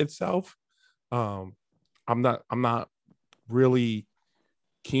find itself. I'm not really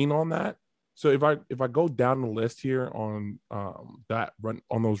keen on that. So if I go down the list here on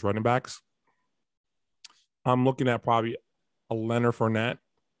those running backs, I'm looking at probably a Leonard Fournette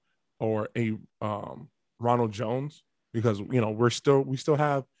or a Ronald Jones, because we still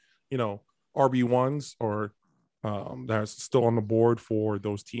have RB1s or that's still on the board for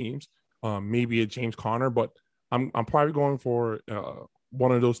those teams. Maybe a James Conner, but I'm probably going for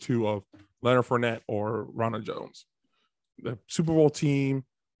one of those two of Leonard Fournette or Ronald Jones. The Super Bowl team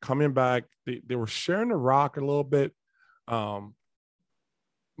coming back, they were sharing the rock a little bit.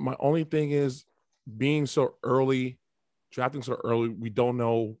 My only thing is being so early, drafting so early, we don't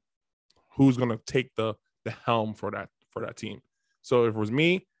know who's going to take the helm for that team. So if it was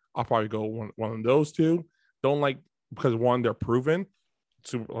me, I'll probably go one of those two. Don't like, because one, they're proven,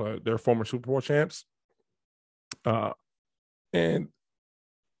 they're former Super Bowl champs. And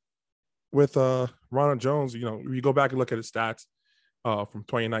with Ronald Jones, you go back and look at his stats from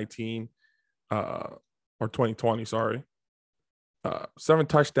 2019 or 2020, sorry. 7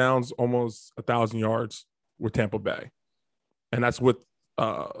 touchdowns, almost 1,000 yards with Tampa Bay. And that's with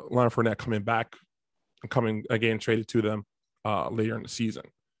Leonard Fournette coming back coming again traded to them later in the season.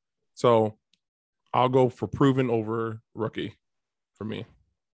 So I'll go for proven over rookie for me.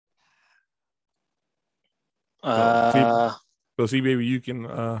 So see, baby, you can.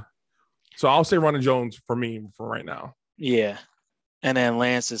 So I'll say Ronald Jones for me for right now. Yeah, and then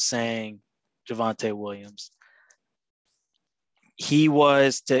Lance is saying Javonte Williams. He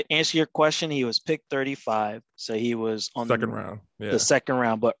was, to answer your question, he was picked 35, so he was on second round. Yeah, the second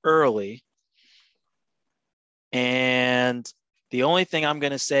round, but early. And the only thing I'm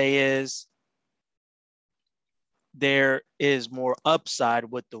going to say is there is more upside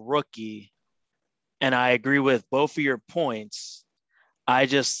with the rookie. And I agree with both of your points. I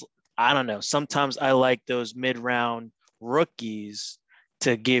don't know. Sometimes I like those mid-round rookies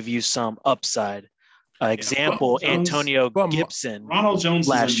to give you some upside. Example, Antonio Gibson. Ronald Jones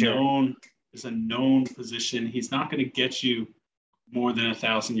is a known position. He's not going to get you more than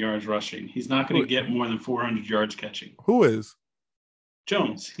 1,000 yards rushing. He's not going to get more than 400 yards catching. Who is?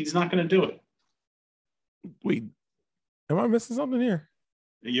 Jones. He's not going to do it. Wait, am I missing something here?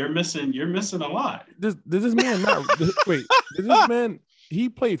 You're missing a lot. Did this man not wait? Did this man, he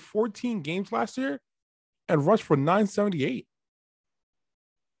played 14 games last year and rushed for 978.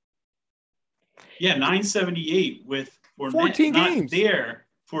 Yeah, 978 with 14 games. Not there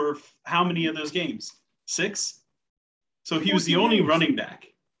for how many of those games? 6? So he was the only games. running back.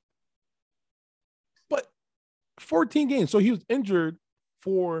 But 14 games. So he was injured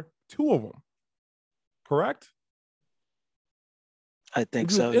for 2 of them. Correct? I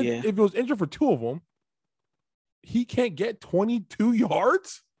think so, yeah. If he was injured for 2 of them, he can't get 22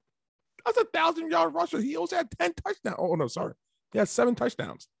 yards? That's a 1,000-yard rusher. He also had 10 touchdowns. Oh, no, sorry. He had 7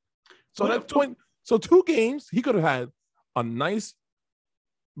 touchdowns. So that's 20. So 2 games, he could have had a nice,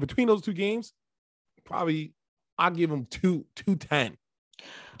 between those 2 games, probably I'll give him 210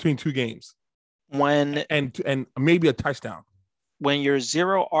 between 2 games. And maybe a touchdown. When you're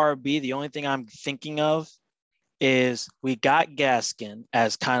 0 RB, the only thing I'm thinking of is we got Gaskin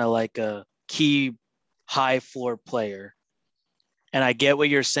as kind of like a key high floor player. And I get what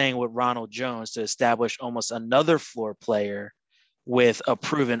you're saying with Ronald Jones to establish almost another floor player with a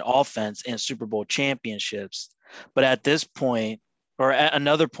proven offense and Super Bowl championships. But at this point, or at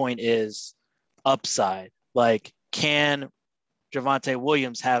another point, is upside. Like, can Javonte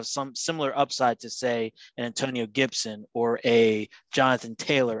Williams have some similar upside to, say, an Antonio Gibson or a Jonathan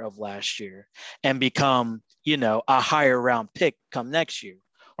Taylor of last year and become, a higher round pick come next year?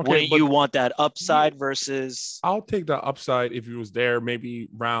 Okay, wouldn't you want that upside versus? I'll take that upside if he was there, maybe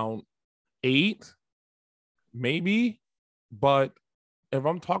round 8, maybe. But if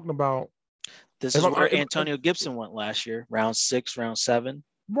I'm talking about, this is where Antonio Gibson went last year, round 6, round 7.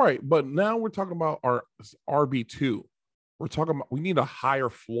 Right, but now we're talking about our RB2. We're talking about, we need a higher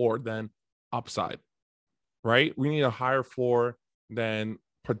floor than upside, right? We need a higher floor than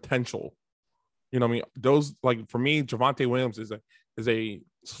potential. You know what I mean? Those, like, for me, Javonte Williams is a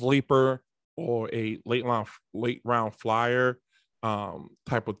sleeper or a late round flyer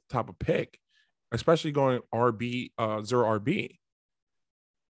type of pick, especially going RB 0 RB.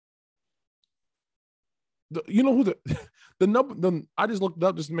 You know who the number? I just looked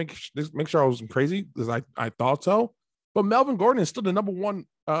up just to make sure I wasn't crazy because I thought so. But Melvin Gordon is still the number 1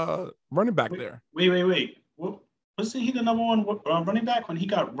 running back there. Wait. Wasn't he the number 1 running back when he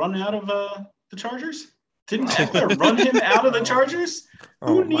got run out of the Chargers? Didn't Eckler run him out of the Chargers?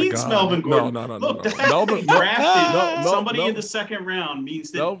 Who needs Melvin Gordon? No. Look, the fact that they drafted somebody in the second round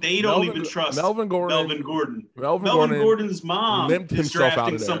means that they don't even trust Melvin Gordon. Melvin Gordon's mom is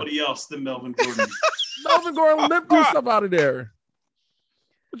drafting somebody else than Melvin Gordon. Melvin Gordon limped himself out of there.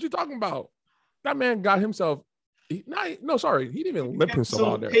 What you talking about? That man got himself. He didn't even limp himself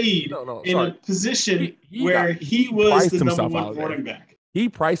out there. In a position where he was the number 1 running back. He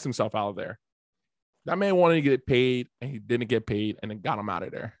priced himself out of there. That man wanted to get paid, and he didn't get paid, and then got him out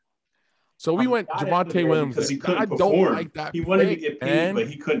of there. So we went Javonte Williams because he couldn't perform. Don't like that. He wanted to get paid, but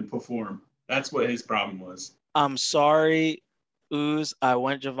he couldn't perform. That's what his problem was. I'm sorry, Ooze. I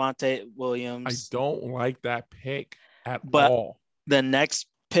went Javonte Williams. I don't like that pick at all. The next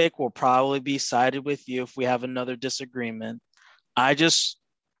pick will probably be sided with you if we have another disagreement.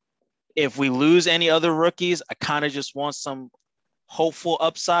 If we lose any other rookies, I kind of just want some hopeful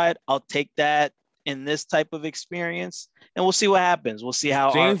upside. I'll take that in this type of experience, and we'll see what happens. We'll see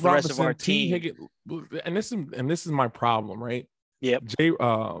how the rest of our team. And this is my problem, right? Yep.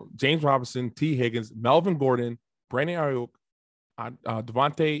 James Robinson, T. Higgins, Melvin Gordon, Brandon Ayuk,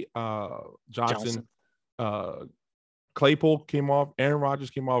 Devontae Johnson. Claypool came off, Aaron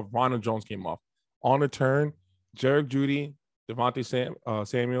Rodgers came off, Ronald Jones came off. On the turn, Jerry Jeudy, Devontae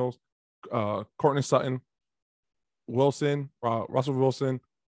Samuels, Courtney Sutton, Russell Wilson,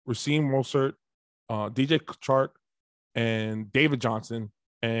 Raheem Mostert, DJ Chark, and David Johnson,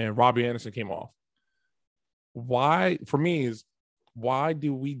 and Robbie Anderson came off. Why, for me, is why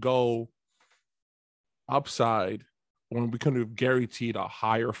do we go upside when we could have guaranteed a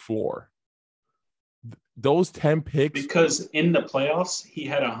higher floor? Those 10 picks. Because in the playoffs, he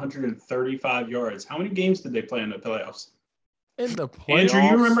had 135 yards. How many games did they play in the playoffs? In the playoffs? Andrew,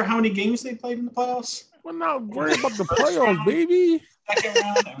 you remember how many games they played in the playoffs? We're not worried about the playoffs, baby. Second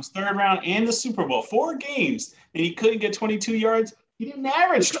round, it was third round, and the Super Bowl. 4 games, and he couldn't get 22 yards. He didn't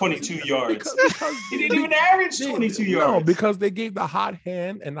average 22 yards. Because he didn't even average 22 yards. No, because they gave the hot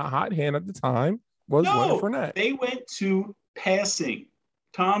hand, and the hot hand at the time was Leonard Fournette. They went to passing.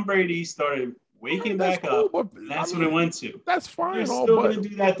 Tom Brady started waking back up. That's what it went to. That's fine. They're still going to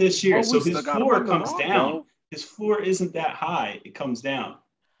do that this year. So his floor comes down. Bro. His floor isn't that high. It comes down.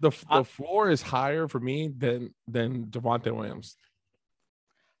 The floor is higher for me than Javonte Williams.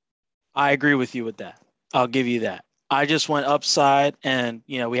 I agree with you with that. I'll give you that. I just went upside, and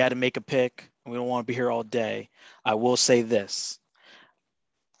we had to make a pick. We don't want to be here all day. I will say this: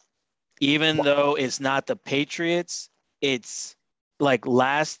 even though it's not the Patriots, it's like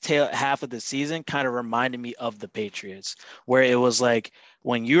last half of the season kind of reminded me of the Patriots, where it was like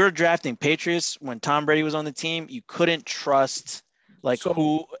when you were drafting Patriots, when Tom Brady was on the team, you couldn't trust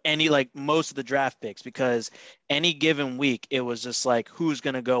most of the draft picks, because any given week it was just like who's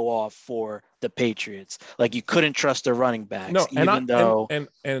going to go off for the Patriots. Like you couldn't trust their running backs. No,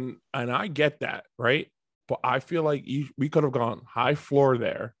 and I get that, right? But I feel like we could have gone high floor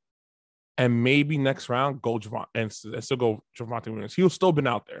there, and maybe next round go Javonte and still go Javonte Williams. He'll still been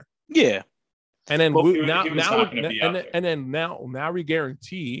out there. Yeah. And then now we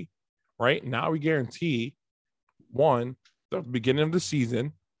guarantee, right? Now we guarantee the beginning of the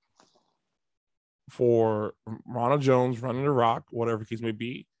season for Ronald Jones running the rock, whatever the case may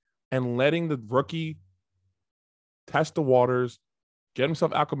be, and letting the rookie test the waters, get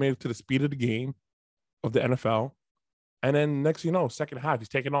himself acclimated to the speed of the game of the NFL. And then next, second half, he's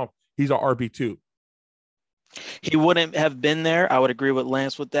taking off. He's our RB2. He wouldn't have been there. I would agree with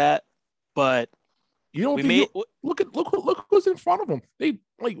Lance with that. But look who's in front of him. They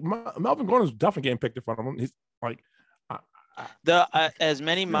Melvin Gordon's definitely getting picked in front of him. He's like, as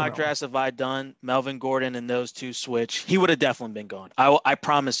many mock drafts have I done, Melvin Gordon and those two switch, he would have definitely been gone. I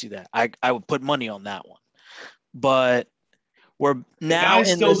promise you that. I would put money on that one. But we're now the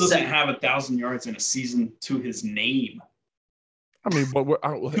guy still doesn't have 1,000 yards in a season to his name. I mean, but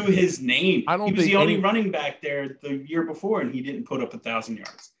to his name, I don't he was think the only running back there the year before, and he didn't put up 1,000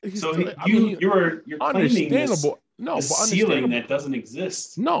 yards. So you're claiming this ceiling that doesn't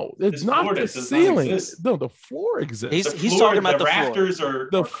exist. No, it's not the ceiling. No, the floor exists. He's talking about the rafters floor.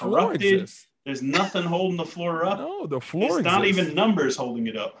 The floor exists. There's nothing holding the floor up. No, the floor exists. Not even numbers holding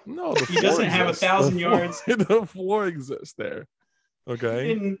it up. No, he doesn't have 1,000 yards. The floor exists there. Okay.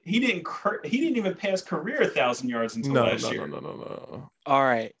 He didn't even pass career 1,000 yards until last year. No. All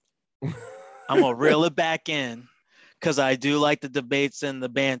right. I'm gonna reel it back in because I do like the debates and the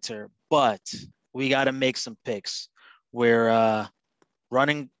banter, but we got to make some picks. We're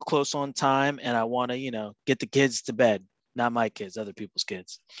running close on time, and I want to, get the kids to bed. Not my kids, other people's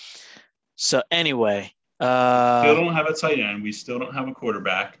kids. So anyway, still don't have a tight end. We still don't have a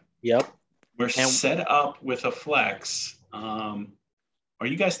quarterback. Yep. We're set up with a flex. Are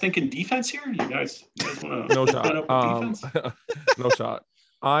you guys thinking defense here? You guys want to no shot? No shot.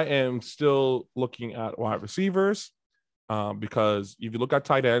 I am still looking at wide receivers because if you look at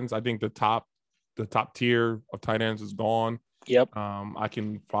tight ends, I think the top tier of tight ends is gone. Yep. I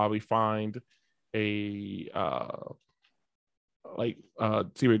can probably find a go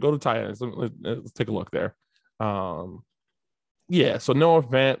to tight ends. Let's take a look there. Yeah. So Noah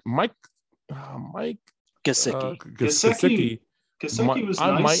Fant, Mike Gesicki. Gesicki was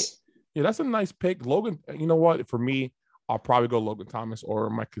nice. That's a nice pick. Logan, you know what? For me, I'll probably go Logan Thomas or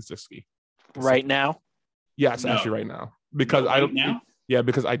Mike Gesicki. Right now? Yes, actually right now. Because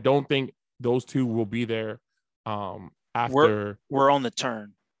because I don't think those two will be there after. We're on the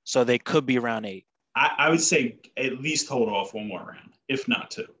turn, so they could be round 8. I would say at least hold off one more round, if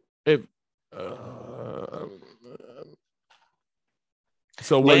not 2.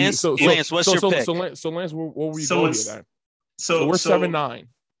 Lance, what's your pick? So Lance, what were you going here then? So we're 7-9.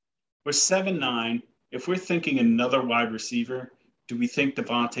 We're 7-9. If we're thinking another wide receiver, do we think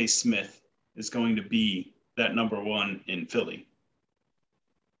Devontae Smith is going to be that number 1 in Philly?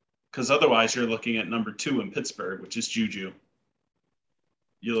 Because otherwise you're looking at number 2 in Pittsburgh, which is Juju.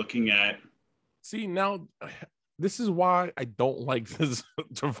 You're looking at... See, now this is why I don't like this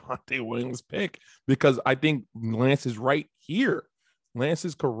Javonte Williams pick, because I think Lance is right here. Lance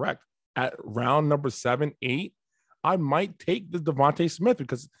is correct. At round number 7, 8, I might take the Devontae Smith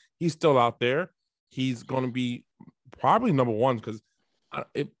because he's still out there. He's going to be probably number one because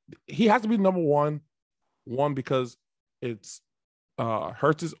he has to be number one. One, because it's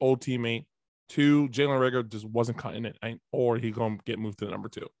Hurts' old teammate. 2, Jalen Reagor just wasn't cutting it, or he's going to get moved to number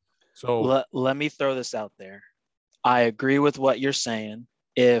 2. So let me throw this out there. I agree with what you're saying.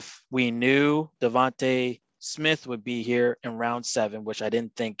 If we knew Devontae Smith would be here in round 7, which I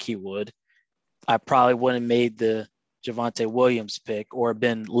didn't think he would, I probably wouldn't have made the Javonte Williams pick or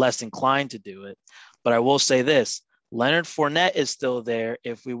been less inclined to do it. But I will say this, Leonard Fournette is still there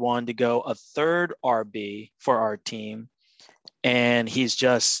if we wanted to go a third RB for our team. And he's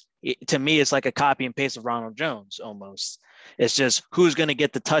just, to me, it's like a copy and paste of Ronald Jones almost. It's just who's going to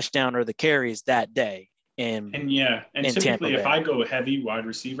get the touchdown or the carries that day. And typically if I go heavy wide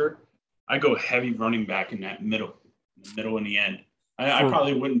receiver, I go heavy running back in that middle and the end. I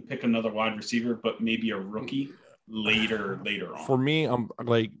probably wouldn't pick another wide receiver, but maybe a rookie later on. For me, I'm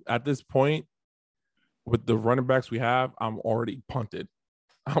like, at this point with the running backs we have, I'm already punted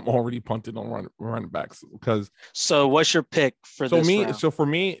on running backs because. So what's your pick for this round? So for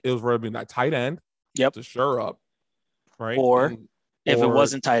me, it was really that tight end. Yep. To sure up, right? Or if it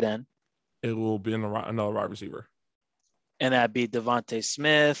wasn't tight end, it will be another wide receiver. And that'd be Devontae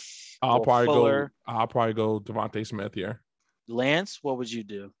Smith. I'll probably go Devontae Smith here. Lance, what would you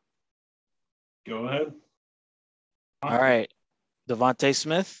do? Go ahead. All right. Devontae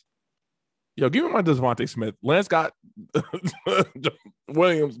Smith. Yo, give me my Devontae Smith. Lance got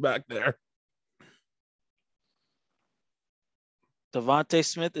Williams back there. Devontae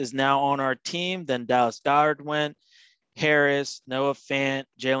Smith is now on our team. Then Dallas Goedert went. Harris, Noah Fant,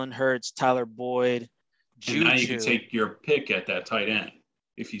 Jalen Hurts, Tyler Boyd, Juju. Now you can take your pick at that tight end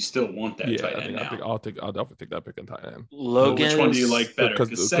if you still want that tight end. I'll definitely take that pick in tight end. Logan, which one do you like better,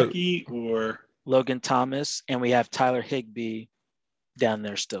 Gesicki or Logan Thomas? And we have Tyler Higbee down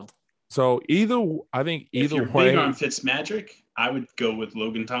there still. So if you're way, big on Fitzmagic, I would go with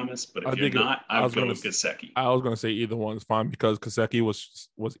Logan Thomas. But if you're not, I would go with Gesicki. I was going to say either one is fine because Gesicki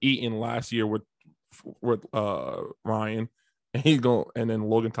was eaten last year with Ryan, and then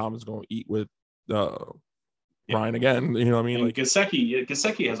Logan Thomas is going to eat with Ryan again. You know what I mean? And like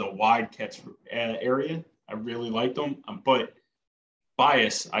Gesicki has a wide catch area. I really liked him, but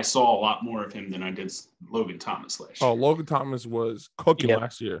bias, I saw a lot more of him than I did Logan Thomas last year. Oh, Logan Thomas was cooking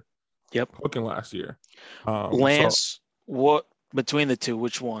last year. Yep, cooking last year. Lance, what between the two?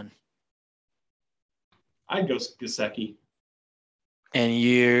 Which one? I'd go Gesicki. And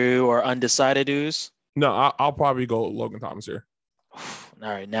you are undecided, Ooze? No, I'll probably go Logan Thomas here. All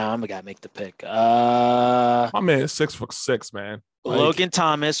right, now I'm gonna make the pick. My man is 6'6", man. Logan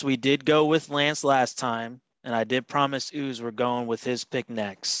Thomas. We did go with Lance last time, and I did promise Ooze we're going with his pick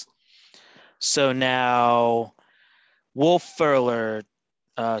next. So now, Wolf Furler,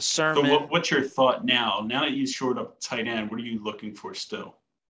 Sermon. So what's your thought now? Now that you shored up tight end, what are you looking for still?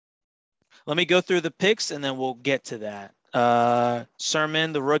 Let me go through the picks, and then we'll get to that.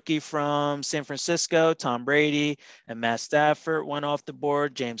 Sermon, the rookie from San Francisco, Tom Brady, and Matt Stafford went off the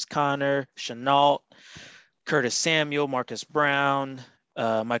board. James Conner, Shenault, Curtis Samuel, Marcus Brown,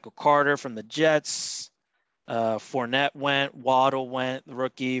 Michael Carter from the Jets. Fournette went. Waddle went, the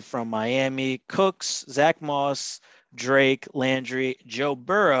rookie from Miami. Cooks, Zach Moss, Drake, Landry, Joe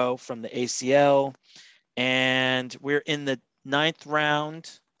Burrow from the ACL. And we're in the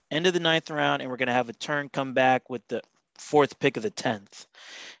end of the ninth round, and we're going to have a turn come back with the 4th pick of the 10th.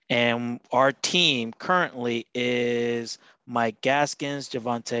 And our team currently is Mike Gaskins,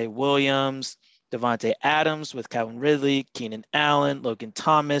 Javonte Williams, Devontae Adams with Calvin Ridley, Keenan Allen, Logan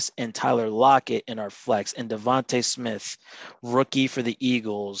Thomas, and Tyler Lockett in our flex, and Devontae Smith, rookie for the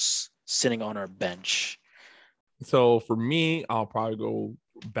Eagles, sitting on our bench. So for me, I'll probably go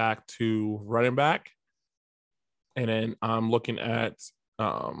back to running back. And then I'm looking at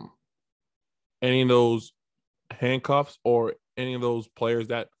any of those handcuffs or any of those players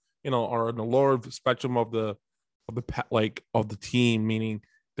that, are in the lower spectrum of the team, meaning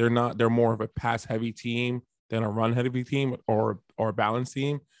they're more of a pass heavy team than a run heavy team or a balanced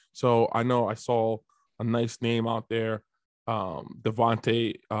team. So I know I saw a nice name out there.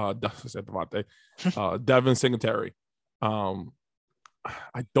 Devin Singletary.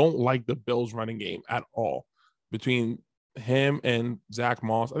 I don't like the Bills running game at all. Between him and Zach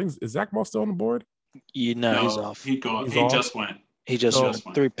Moss, I think, is Zach Moss still on the boid? He's off. He just went. He just went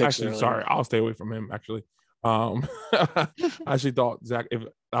 3 picks. Actually, sorry, I'll stay away from him. Actually, I actually thought Zach.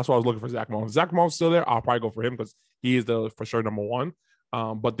 that's why I was looking for Zach Moss. If Zach Moss still there, I'll probably go for him because he is the for sure number one.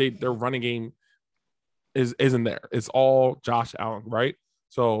 But their running game isn't there. It's all Josh Allen, right?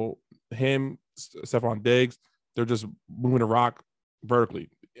 So him, Stephon Diggs, they're just moving the rock vertically.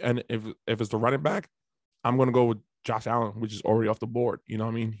 And if it's the running back, I'm going to go with Josh Allen, which is already off the board. You know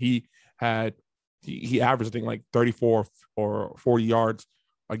what I mean? He averaged, I think, like 34 or 40 yards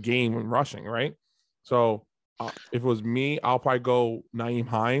a game when rushing, right? So if it was me, I'll probably go Nyheim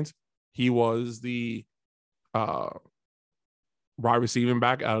Hines. He was the wide receiving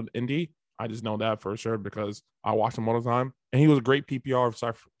back out of Indy. I just know that for sure because I watched him all the time. And he was a great PPR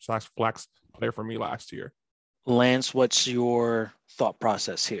 / flex player for me last year. Lance, what's your thought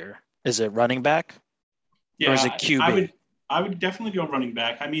process here? Is it running back? Yeah, or is it QB? I would definitely go running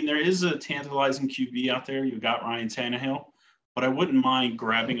back. I mean, there is a tantalizing QB out there. You've got Ryan Tannehill, but I wouldn't mind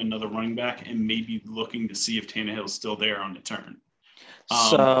grabbing another running back and maybe looking to see if Tannehill's still there on the turn.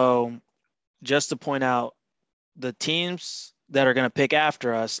 So just to point out, the teams that are going to pick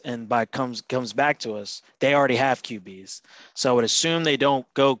after us and comes back to us, they already have QBs. So I would assume they don't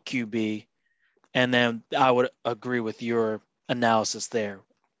go QB. And then I would agree with your analysis there.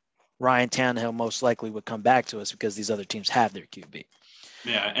 Ryan Tannehill most likely would come back to us because these other teams have their QB.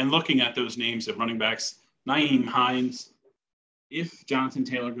 Yeah, and looking at those names of running backs, Nyheim Hines, if Jonathan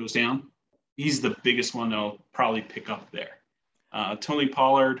Taylor goes down, he's the biggest one they'll probably pick up there. Tony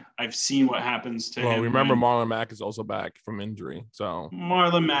Pollard, I've seen what happens to him. Well, remember Marlon Mack is also back from injury. So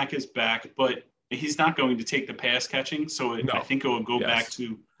Marlon Mack is back, but he's not going to take the pass catching. So I think it will go back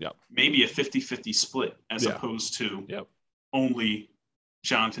to maybe a 50-50 split as opposed to only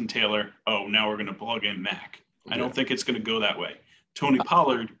Jonathan Taylor. Oh, now we're going to plug in Mack. I don't think it's going to go that way. Tony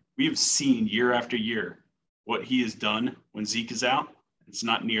Pollard, we have seen year after year what he has done when Zeke is out. It's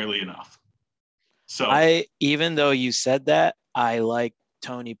not nearly enough. So even though you said that, I like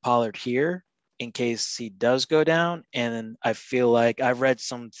Tony Pollard here in case he does go down. And I feel like I've read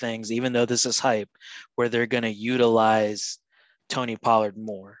some things, even though this is hype, where they're going to utilize Tony Pollard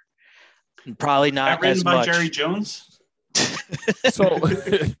more. And probably not as much. By Jerry Jones?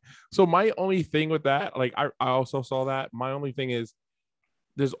 So my only thing with that, like I also saw that. My only thing is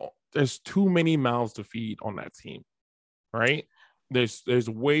there's too many mouths to feed on that team, right? There's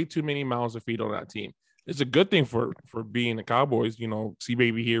way too many mouths to feed on that team. It's a good thing for being the Cowboys, you know,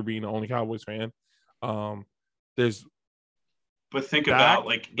 C-Baby here being the only Cowboys fan. But think about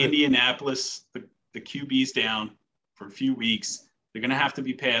Indianapolis, the QB's down for a few weeks. They're going to have to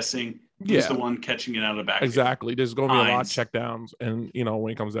be passing. Who's the one catching it out of the back? Exactly. There's going to be a lot of checkdowns, and you know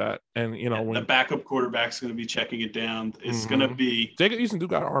when it comes to that, and you know when the backup quarterback's going to be checking it down. It's going to be Jacob Eason do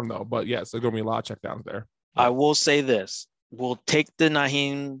got an arm though, but yes, there's going to be a lot of checkdowns there. I will say this: we'll take the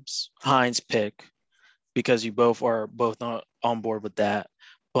Nyheim Hines pick because you both are on board with that.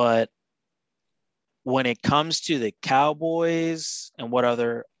 But when it comes to the Cowboys and what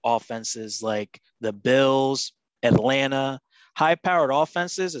other offenses like the Bills, Atlanta, high-powered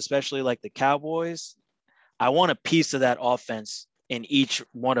offenses, especially like the Cowboys, I want a piece of that offense in each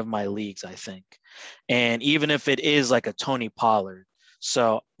one of my leagues, I think. And even if it is like a Tony Pollard.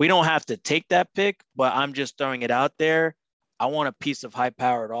 So we don't have to take that pick, but I'm just throwing it out there. I want a piece of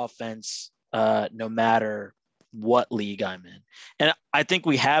high-powered offense no matter what league I'm in. And I think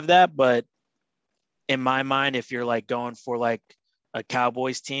we have that, but in my mind, if you're like going for like a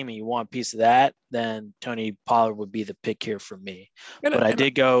Cowboys team and you want a piece of that, then Tony Pollard would be the pick here for me. But I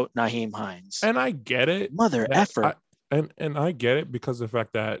did go Nyheim Hines. And I get it. Mother effer. And I get it because of the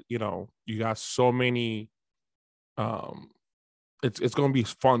fact that, you know, you got so many it's going to be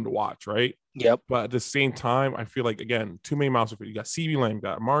fun to watch, right? Yep. But at the same time, I feel like, again, too many mouths. You got CeeDee Lamb, you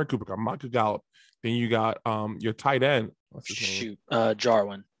got Amari Cooper, got Michael Gallup. Then you got your tight end. What's his name?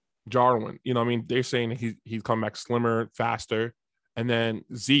 Jarwin. You know what I mean? They're saying he's coming back slimmer, faster. And then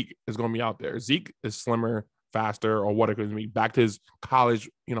Zeke is going to be out there. Zeke is slimmer, faster, or what it could be. Back to his college,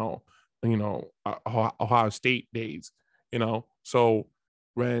 Ohio State days, you know. So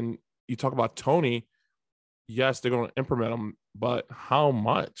when you talk about Tony, yes, they're going to implement him, but how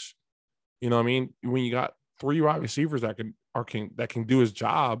much? You know what I mean? When you got 3 wide receivers that can do his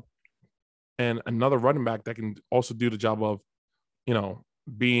job, and another running back that can also do the job of, you know,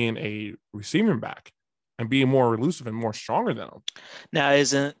 being a receiving back and being more elusive and more stronger than him. Now, I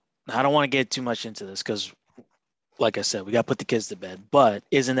don't want to get too much into this because, like I said, we got to put the kids to bed. But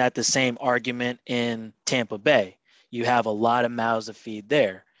isn't that the same argument in Tampa Bay? You have a lot of mouths to feed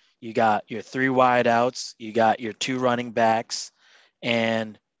there. You got your 3 wideouts, you got your 2 running backs,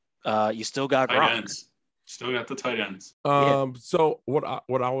 and you still got Gronk. Still got the tight ends. So what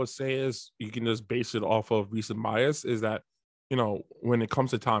I would say is you can just base it off of recent bias is that when it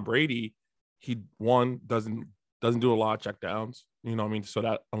comes to Tom Brady, he doesn't do a lot of checkdowns. You know what I mean? So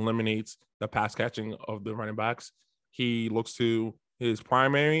that eliminates the pass catching of the running backs. He looks to his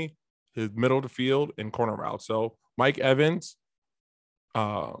primary, his middle of the field, and corner route. So Mike Evans,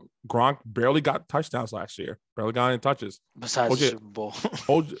 Gronk barely got touchdowns last year. Barely got any touches. Besides the Super Bowl.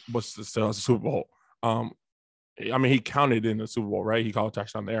 OJ was still a Super Bowl. I mean, he counted in the Super Bowl, right? He caught a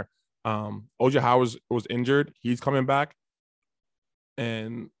touchdown there. OJ Howard was injured. He's coming back.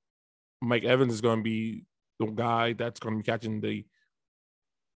 And Mike Evans is going to be the guy that's going to be catching the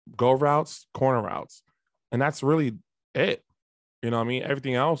go routes, corner routes. And that's really it. You know what I mean?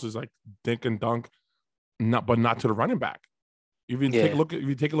 Everything else is like dink and dunk, but not to the running back. If you take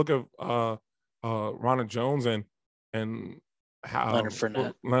a look at Ronald Jones and Leonard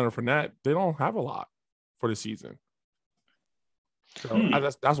Fournette, they don't have a lot for the season. So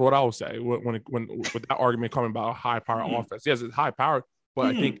that's what I would say when with that argument coming about a high power offense. Yes, it's high power, but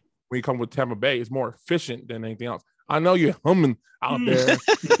I think when you come with Tampa Bay, it's more efficient than anything else. I know you're humming out there.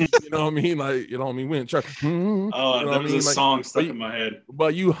 You know what I mean? Like, you know what I mean? We in church. There was a song stuck in my head.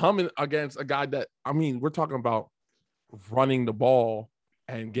 But you humming against a guy that, I mean, we're talking about running the ball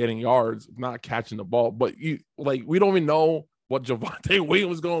and getting yards, not catching the ball. But we don't even know what Javonte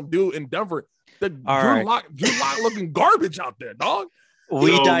Williams is going to do in Denver. Drew Lock looking garbage out there, dog.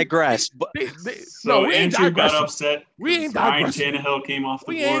 We digress. But we Andrew got upset. We ain't Ryan digressing. Tannehill came off the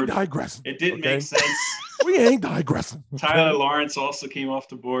board. We ain't digressing. It didn't make sense. We ain't digressing. Okay? Tyler Lawrence also came off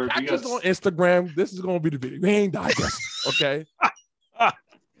the board. Catch us on Instagram. This is going to be the video. We ain't digressing. Okay.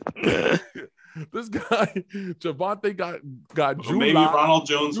 This guy, Javonte got Drew maybe Lock. Ronald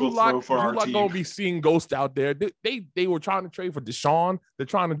Jones will throw for our team. Going to be seeing ghosts out there. They were trying to trade for Deshaun. They're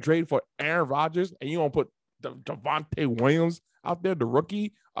trying to trade for Aaron Rodgers, and you don't put Javonte Williams out there, the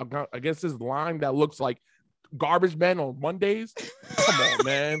rookie, against this line that looks like garbage man on Mondays.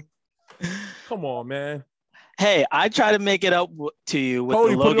 Come on, man. Hey, I try to make it up to you with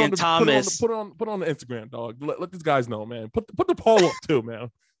Cody, the Logan Thomas. Put on the Instagram, dog. Let these guys know, man. Put the poll up too, man.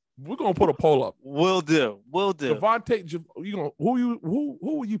 We're gonna put a poll up. We'll do. Javonte, who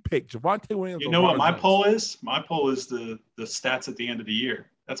will you pick? Javonte Williams. You know what my poll is? My poll is the stats at the end of the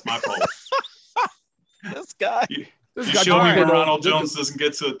year. That's my poll. This guy. Show me where Ronald Jones doesn't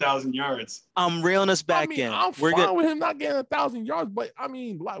get to 1,000 yards. I'm reeling us back in. I'm fine with him not getting 1,000 yards, but I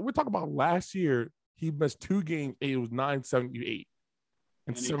mean, we're talking about last year. He missed 2 games. It was 978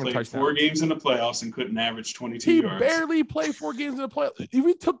 and 7 played touchdowns. 4 games in the playoffs and couldn't average 22 yards. He barely played 4 games in the playoffs. If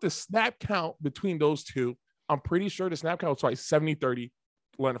we took the snap count between those two, I'm pretty sure the snap count was like 70-30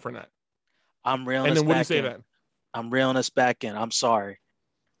 Leonard Fournette. I'm reeling us back in. And then what do you say then? I'm reeling us back in. I'm sorry.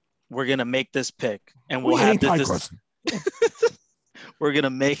 We're going to make this pick. And we'll have this. We're going to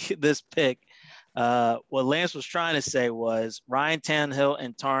make this pick. What Lance was trying to say was Ryan Tannehill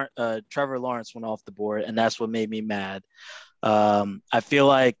and Trevor Lawrence went off the board, and that's what made me mad. I feel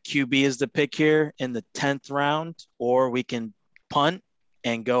like QB is the pick here in the 10th round, or we can punt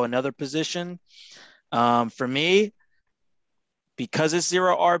and go another position. For me, because it's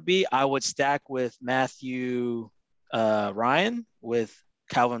 0 RB, I would stack with Matthew Ryan with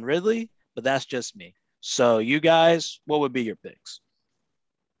Calvin Ridley, but that's just me. So you guys, what would be your picks?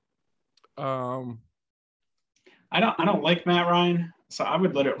 I don't like Matt Ryan, so I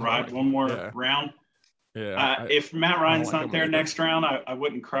would let it ride one more round. Yeah. If Matt Ryan's not there next round, I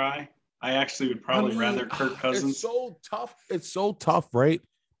wouldn't cry. I actually would probably rather Kirk Cousins. It's so tough. It's so tough, right?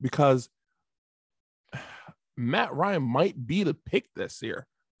 Because Matt Ryan might be the pick this year,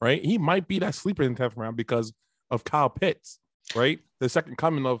 right? He might be that sleeper in the 10th round because of Kyle Pitts, right? The second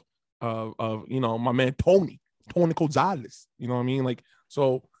coming of my man Tony Gonzalez. You know what I mean? Like,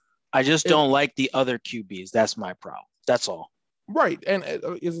 so I just don't like the other QBs. That's my problem. That's all. Right. And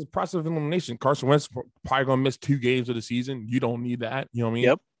it's a process of elimination. Carson Wentz probably going to miss 2 games of the season. You don't need that. You know what I mean?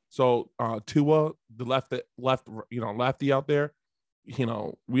 Yep. So Tua, the lefty out there,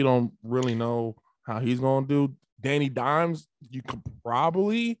 we don't really know how he's going to do. Danny Dimes, you could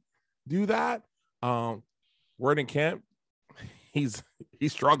probably do that. Word in camp, he's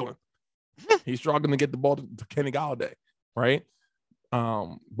struggling. He's struggling to get the ball to Kenny Golladay, right?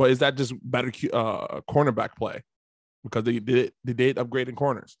 But is that just better cornerback play? Because they did upgrade in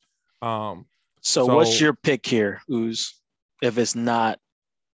corners. So what's your pick here, Ooze, if it's not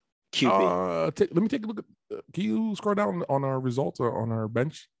QB? Let me take a look at can you scroll down on our results or on our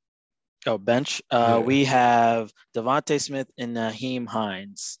bench? Oh, bench. We have Devontae Smith and Nyheim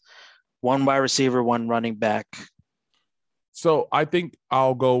Hines. 1 wide receiver, 1 running back. So I think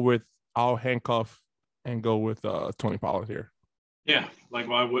I'll handcuff and go with Tony Pollard here. Yeah, like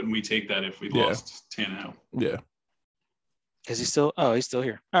why wouldn't we take that if we lost Tannehill? Yeah. Because he's still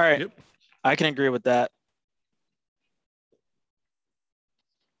here. All right. Yep. I can agree with that.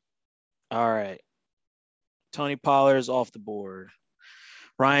 All right. Tony Pollard is off the board.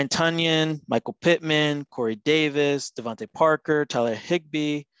 Ryan Tunyon, Michael Pittman, Corey Davis, Devontae Parker, Tyler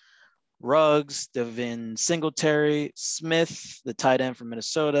Higbee, Ruggs, Devin Singletary, Smith, the tight end from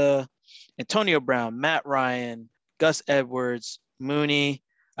Minnesota, Antonio Brown, Matt Ryan, Gus Edwards, Mooney.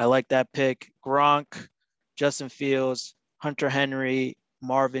 I like that pick. Gronk, Justin Fields, Hunter Henry,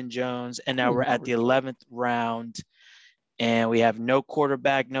 Marvin Jones. And now we're at the 11th round. And we have no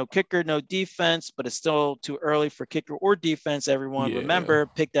quarterback, no kicker, no defense, but it's still too early for kicker or defense. Everyone, remember,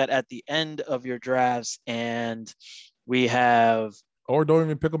 pick that at the end of your drafts. And we have... Or don't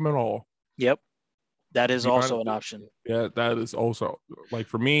even pick them at all. Yep. That is also an option. Yeah, that is also, like,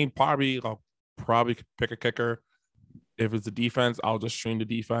 for me, I'll probably pick a kicker. If it's a defense, I'll just stream the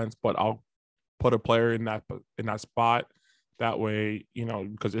defense, but I'll put a player in that spot. That way,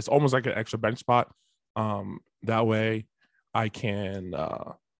 because it's almost like an extra bench spot. That way I can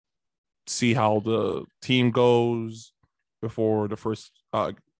see how the team goes before the first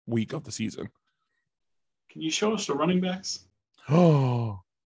week of the season. Can you show us the running backs? Oh,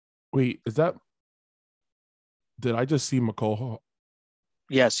 wait, did I just see McCall?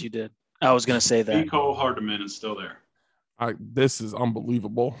 Yes, you did. I was going to say that. Mecole Hardman is still there. This is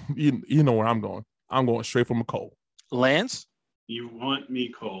unbelievable. You know where I'm going. I'm going straight for McCall. Lance? You want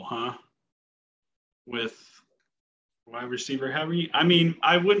Mecole, huh? With wide receiver heavy? I mean,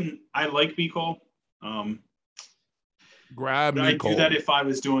 I like Mecole. Grab Would Mecole. I do that if I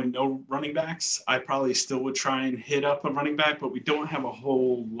was doing no running backs? I probably still would try and hit up a running back, but we don't have a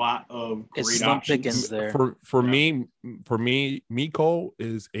whole lot of great options. Pickens there. For me, Mecole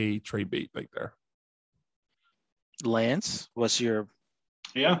is a trade bait right there. Lance, what's your...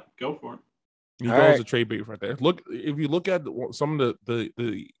 Yeah, go for it. Mecole's a trade bait right there. If you look at some of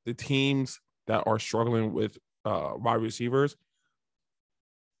the teams that are struggling with wide receivers,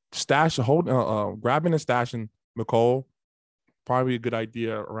 grabbing and stashing Mecole, probably a good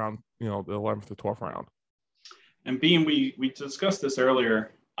idea around the 11th to 12th round. And being we discussed this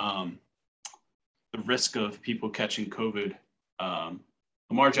earlier, the risk of people catching COVID.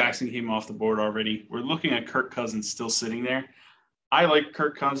 Lamar Jackson came off the board already. We're looking at Kirk Cousins still sitting there. I like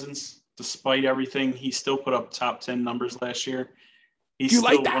Kirk Cousins despite everything. He still put up top 10 numbers last year. He's still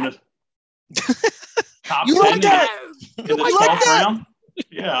like that? one of top you 10 like that? in the 12th round.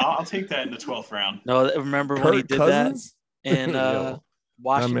 Yeah, I'll take that in the 12th round. No, remember when he did Cousins? that in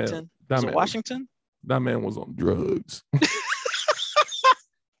Washington? Was it Washington? That man was on drugs.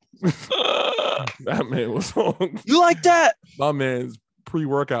 That man was on. You like that? My man's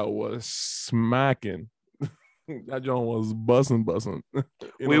pre-workout was smacking. That joint was buzzing.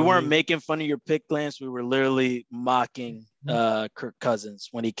 We weren't making fun of your pick, Lance. We were literally mocking Kirk Cousins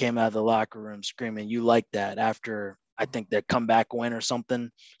when he came out of the locker room screaming, "You like that?" After I think their comeback win or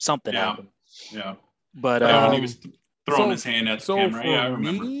something happened. Yeah. But when he was throwing his hand at the camera. Yeah, I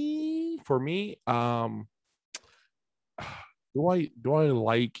remember. For me, do I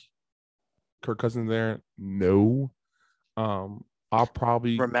like Kirk Cousins there? No. I'll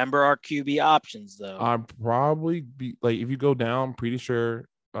probably remember our QB options though. I'll probably be like, if you go down, I'm pretty sure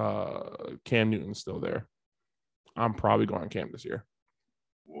Cam Newton's still there. I'm probably going Cam this year.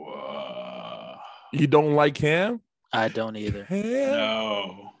 Whoa. You don't like Cam? I don't either. Cam?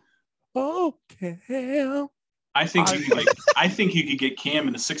 No. Oh, Cam. I think you could get Cam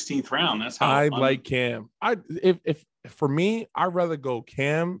in the 16th round. That's how I like Cam. If for me, I'd rather go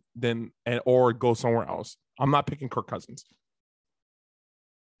Cam or go somewhere else. I'm not picking Kirk Cousins.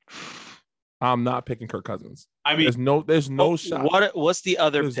 I'm not picking Kirk Cousins. I mean, there's no shot. What's the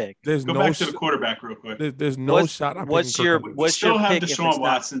other pick? There's go no back to the quarterback real quick. There's no shot. What's your pick? Deshaun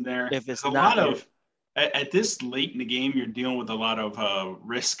Watson there. If it's a lot of at this late in the game, you're dealing with a lot of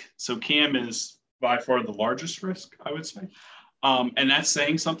risk. So Cam is by far the largest risk, I would say, and that's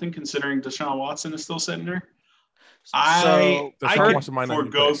saying something considering Deshaun Watson is still sitting there. I could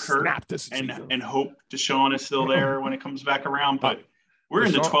forego Kirk and hope Deshaun is still there when it comes back around, but. We're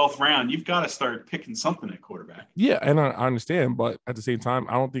in the 12th round. You've got to start picking something at quarterback. Yeah, and I understand, but at the same time,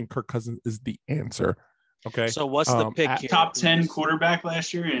 I don't think Kirk Cousins is the answer. Okay. So what's the pick here? Top 10 quarterback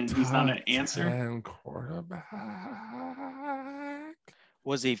last year, and he's not an answer. 10 quarterback.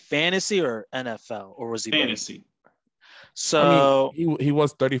 Was he fantasy or NFL, or was he fantasy? Both? So he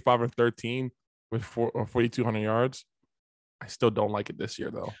was 35 or 13 with 4,200 yards. I still don't like it this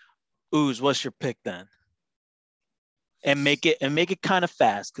year though. Ooze, what's your pick then? And make it kind of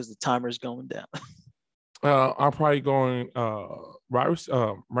fast because the timer is going down. I'm probably going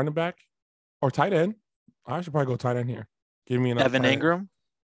running back or tight end. I should probably go tight end here. Give me another Evan tight Ingram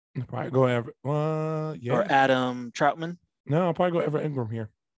end. Probably go yeah. or Adam Troutman. No, I'll probably go Evan Ingram here.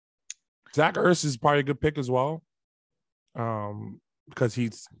 Zach Ertz is probably a good pick as well. Because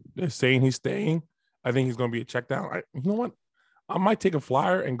they're saying he's staying. I think he's going to be a check down. You know what? I might take a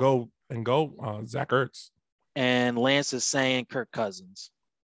flyer and go Zach Ertz. And Lance is saying Kirk Cousins.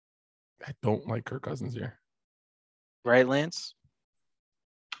 I don't like Kirk Cousins here. Right, Lance?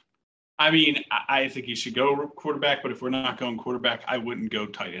 I mean, I think he should go quarterback, but if we're not going quarterback, I wouldn't go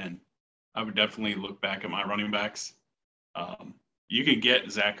tight end. I would definitely look back at my running backs. You could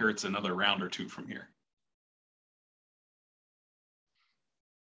get Zach Ertz another round or two from here.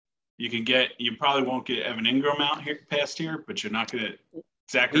 You probably won't get Evan Ingram out here past here, but you're not going to.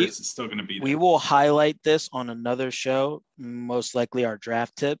 Zach Ertz is still going to be there. We will highlight this on another show, most likely our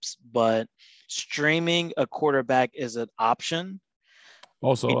draft tips, but streaming a quarterback is an option.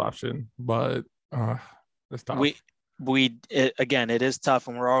 Also an option, but it's tough. Again, it is tough,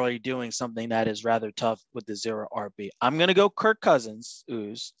 and we're already doing something that is rather tough with the 0 RB. I'm going to go Kirk Cousins,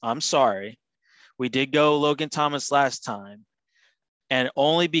 Ooze. I'm sorry. We did go Logan Thomas last time, and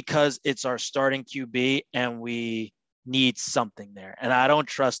only because it's our starting QB and we need something there. And I don't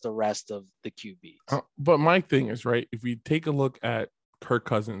trust the rest of the QBs. But my thing is, right, if we take a look at Kirk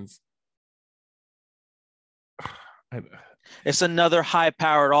Cousins, it's another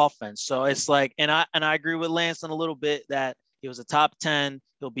high-powered offense. So it's like, and I agree with Lance in a little bit that he was a top 10.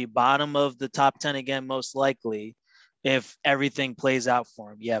 He'll be bottom of the top 10 again, most likely, if everything plays out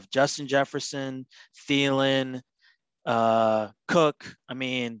for him. You have Justin Jefferson, Thielen, Cook. I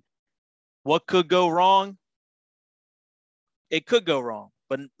mean, what could go wrong? It could go wrong,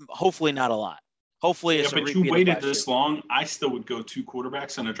 but hopefully not a lot. Hopefully it's but you waited this long. I still would go 2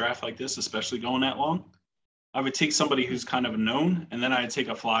 quarterbacks in a draft like this, especially going that long. I would take somebody who's kind of known, and then I'd take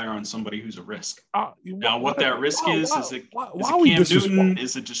a flyer on somebody who's a risk. Now, what that risk is it Cam Newton?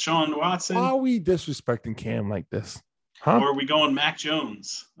 Is it Deshaun Watson? Why are we disrespecting Cam like this? Huh? Or are we going Mac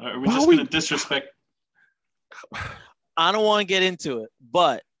Jones? Are we just going to disrespect? I don't want to get into it,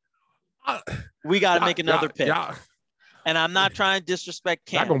 but we got to make another pick. And I'm not trying to disrespect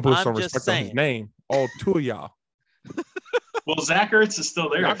Cam. I'm going to put some respect on his name. All 2 of y'all. Well, Zach Ertz is still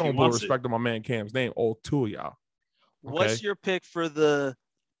there. I'm going to put respect on my man Cam's name. All 2 of y'all. Okay? What's your pick for the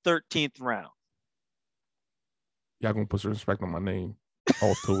 13th round? Y'all going to put some respect on my name.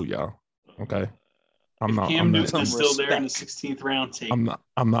 All 2 of y'all. Okay? Cam Newton is still there in the 16th round.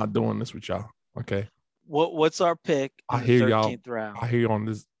 I'm not doing this with y'all. Okay? What's our pick in the 13th round? I hear you on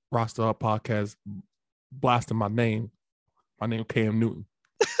this Roster Up podcast blasting my name. My name Cam Newton.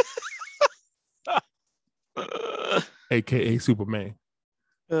 AKA Superman.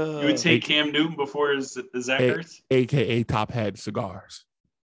 You would take Cam Newton before Zach Ertz? AKA Top Hat Cigars.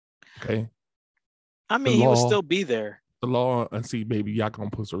 Okay. I mean, he would still be there. The law and see, baby, y'all gonna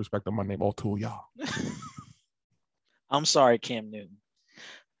put some respect on my name, all 2 of y'all. I'm sorry, Cam Newton.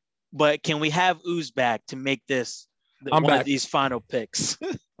 But can we have Ooze back to make this one of these final picks?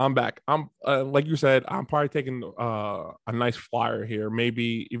 I'm back. I'm like you said, I'm probably taking a nice flyer here.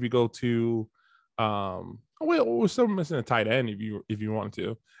 Maybe if you go to we're still missing a tight end if you want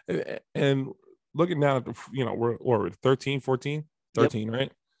to. And looking down at the, we're 13, 14, 13,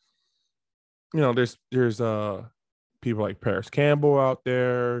 yep. Right? There's people like Paris Campbell out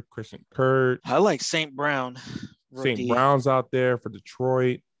there, Christian Kirk. I like St. Brown. St. Brown's out there for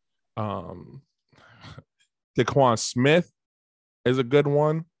Detroit. DeQuan Smith is a good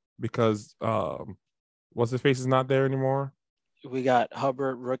one because what's his face is not there anymore. We got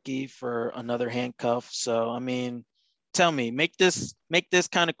Hubbard rookie for another handcuff. So I mean, tell me, make this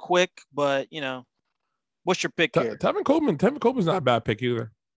kind of quick, but what's your pick here? Tevin Coleman's not a bad pick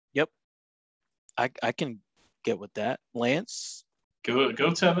either. Yep. I can get with that. Lance? Go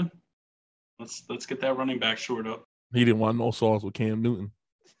Tevin. Let's get that running back short up. He didn't want no sauce with Cam Newton.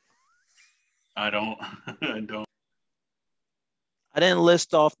 I don't. I didn't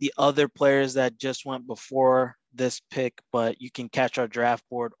list off the other players that just went before this pick, but you can catch our draft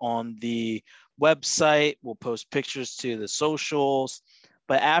board on the website. We'll post pictures to the socials.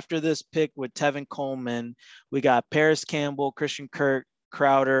 But after this pick with Tevin Coleman, we got Paris Campbell, Christian Kirk,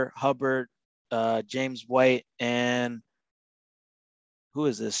 Crowder, Hubbard, James White, and who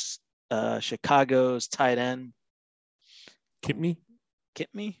is this? Chicago's tight end. Kipney?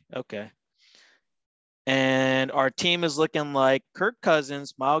 Okay. And our team is looking like Kirk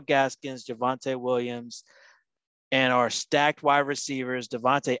Cousins, Myles Gaskins, Javonte Williams, and our stacked wide receivers,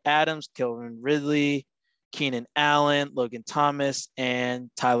 Devontae Adams, Calvin Ridley, Keenan Allen, Logan Thomas, and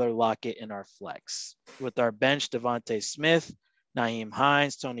Tyler Lockett in our flex. With our bench, Devontae Smith, Nyheim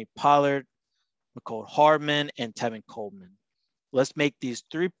Hines, Tony Pollard, Mecole Hardman, and Tevin Coleman. let's make these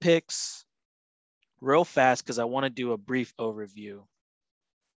 3 picks real fast because I want to do a brief overview.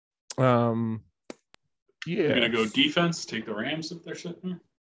 Yeah. You're gonna go defense. Take the Rams if they're sitting there.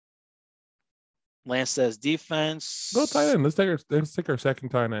 Lance says defense. Go tight end. Let's take our second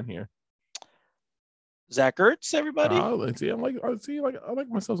tight end here. Zach Ertz, everybody. Let's see. I like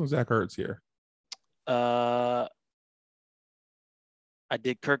myself some Zach Ertz here. I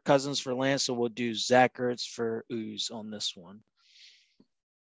did Kirk Cousins for Lance, so we'll do Zach Ertz for Ooze on this one.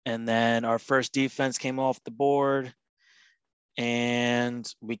 And then our first defense came off the board,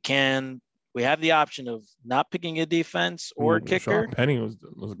 and we have the option of not picking a defense or a kicker. Sean Penny was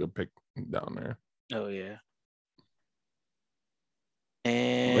a good pick down there. Oh yeah.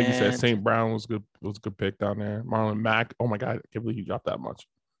 And like you said, St. Brown was good. Was a good pick down there. Marlon Mack. Oh my God, I can't believe he dropped that much.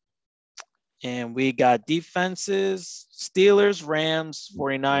 And we got defenses: Steelers, Rams,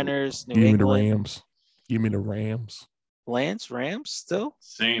 49ers, New Give England. me the Rams. Give me the Rams. Lance, Rams still?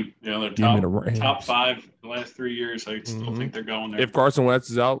 Same. Yeah, they're Give me the Rams. top 5 the last 3 years. I still think they're going there. If Carson Wentz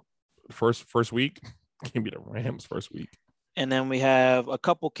is out first week, give me the Rams first week. And then we have a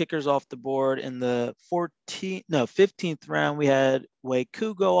couple kickers off the board in the 15th round. We had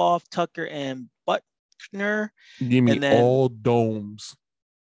Waku go off, Tucker and Buckner. Give me all domes,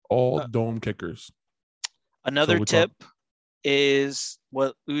 all dome kickers. Another tip is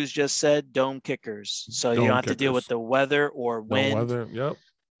what Ooze just said: dome kickers. So you don't have to deal with the weather or wind. Weather, yep.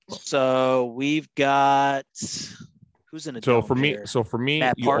 So we've got who's in a dome for me, here? so for me,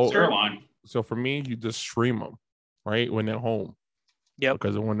 Matt Parker. So for me, you just stream them. Right when they're home,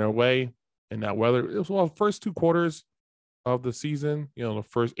 because when they're away in that weather, it was first 2 quarters of the season. The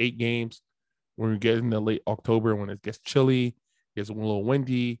first 8 games when we get into late October when it gets chilly, gets a little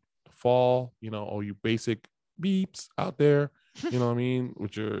windy, fall. All you basic beeps out there. You know what I mean,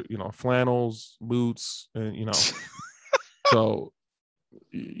 with your flannels, boots, and so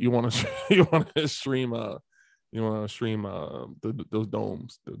you want to stream those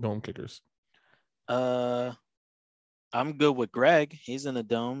domes, the dome kickers. I'm good with Greg. He's in the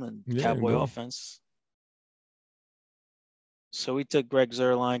dome and Cowboy offense. So we took Greg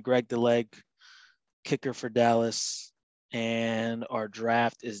Zuerlein, Greg the leg, kicker for Dallas, and our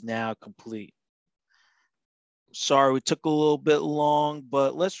draft is now complete. Sorry, we took a little bit long,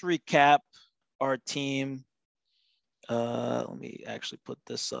 but let's recap our team. Let me actually put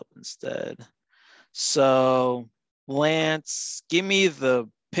this up instead. So, Lance, give me the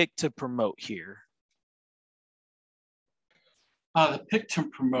pick to promote here. The pick to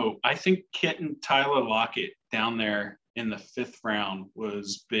promote, I think getting Tyler Lockett down there in the 5th round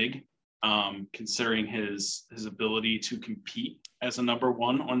was big, considering his ability to compete as a number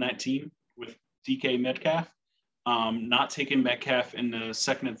 1 on that team with DK Metcalf. Not taking Metcalf in the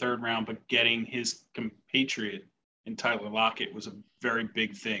 2nd and 3rd round, but getting his compatriot in Tyler Lockett was a very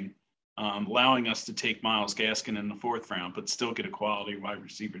big thing, allowing us to take Myles Gaskin in the 4th round, but still get a quality wide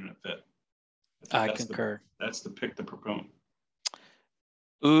receiver in the 5th. I concur. That's the pick to promote.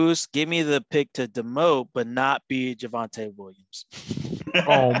 Ooze, give me the pick to demote, but not be Javonte Williams.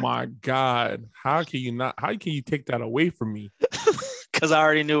 Oh my God! How can you take that away from me? Because I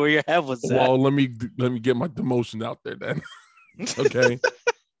already knew where your head was at. Well, let me get my demotion out there then. Okay.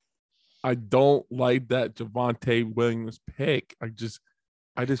 I don't like that Javonte Williams pick. I just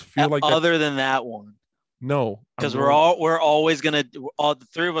feel like other than that one. No, because we're always gonna all the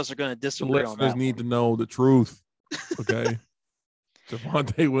 3 of us are gonna disagree on that. Listeners need to know the truth. Okay.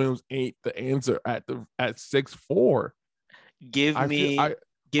 Javonte Williams ain't the answer at 6'4". Give me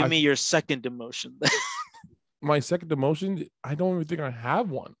your second demotion. My second demotion, I don't even think I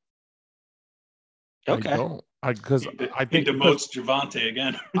have one. Okay. I don't. Because I think he demotes Javonte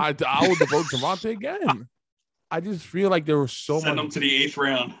again. I would devote Javonte again. I just feel like there was so much. Send him to the 8th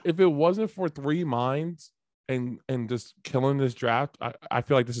round. If it wasn't for 3 minds and just killing this draft, I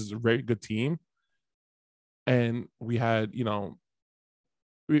feel like this is a very good team. And we had,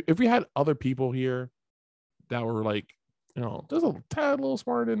 if we had other people here that were like, just a tad little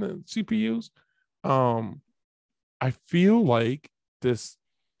smarter than the CPUs, I feel like this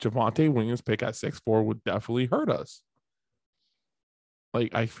Javonte Williams pick at 6'4" would definitely hurt us.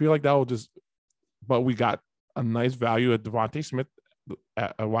 Like, I feel like that will just, but we got a nice value at Devontae Smith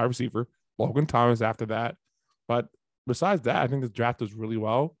at a wide receiver, Logan Thomas after that. But besides that, I think this draft was really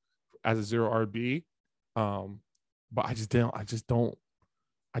well as a 0 RB. But I just don't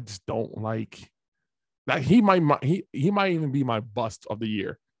like that. He might even be my bust of the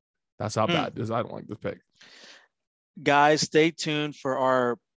year. That's how bad this. I don't like this pick. Guys, stay tuned for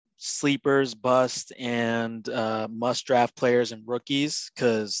our sleepers, bust, and must draft players and rookies,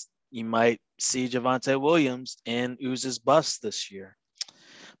 because you might see Javonte Williams in Ooz's bust this year.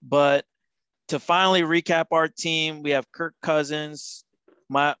 But to finally recap our team, we have Kirk Cousins,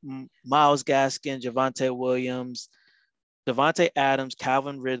 Myles Gaskin, Javonte Williams, Davante Adams,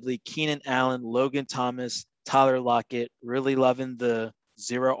 Calvin Ridley, Keenan Allen, Logan Thomas, Tyler Lockett. Really loving the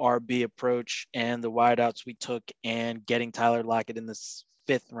 0 RB approach and the wideouts we took and getting Tyler Lockett in this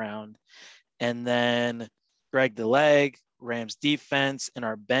 5th round. And then Greg DeLeg, Rams defense, and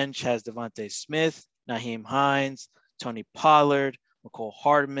our bench has Devontae Smith, Nyheim Hines, Tony Pollard, McCole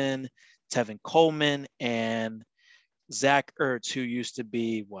Hardman, Tevin Coleman, and Zach Ertz, who used to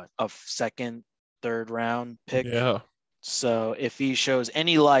be a 2nd, 3rd round pick. Yeah. So if he shows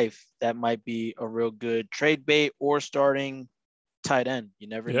any life, that might be a real good trade bait or starting tight end. You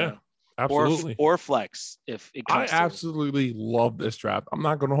never know. Absolutely. Or flex if it comes. I absolutely love this draft. I'm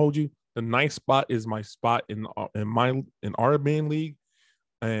not going to hold you. The ninth spot is my spot in our main league,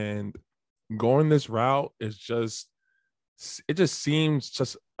 and going this route is just seems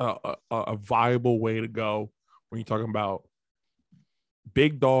just a viable way to go when you're talking about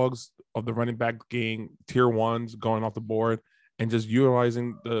big dogs of the running back game, tier 1s going off the board, and just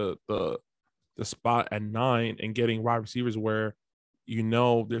utilizing the spot at 9 and getting wide receivers where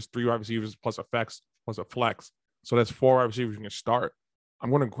there's 3 wide receivers plus a flex. So that's 4 wide receivers you can start. I'm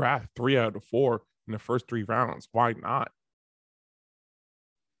going to grab 3 out of the 4 in the first 3 rounds. Why not?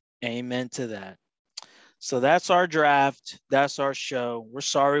 Amen to that. So that's our draft. That's our show. We're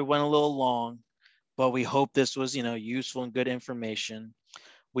sorry we went a little long, but we hope this was, useful and good information.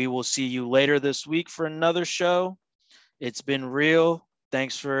 We will see you later this week for another show. It's been real.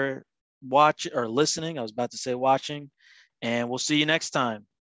 Thanks for watching or listening. I was about to say watching, and we'll see you next time.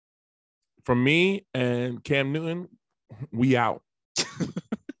 From me and Cam Newton, we out. Me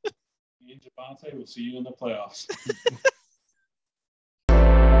and Javonte will see you in the playoffs.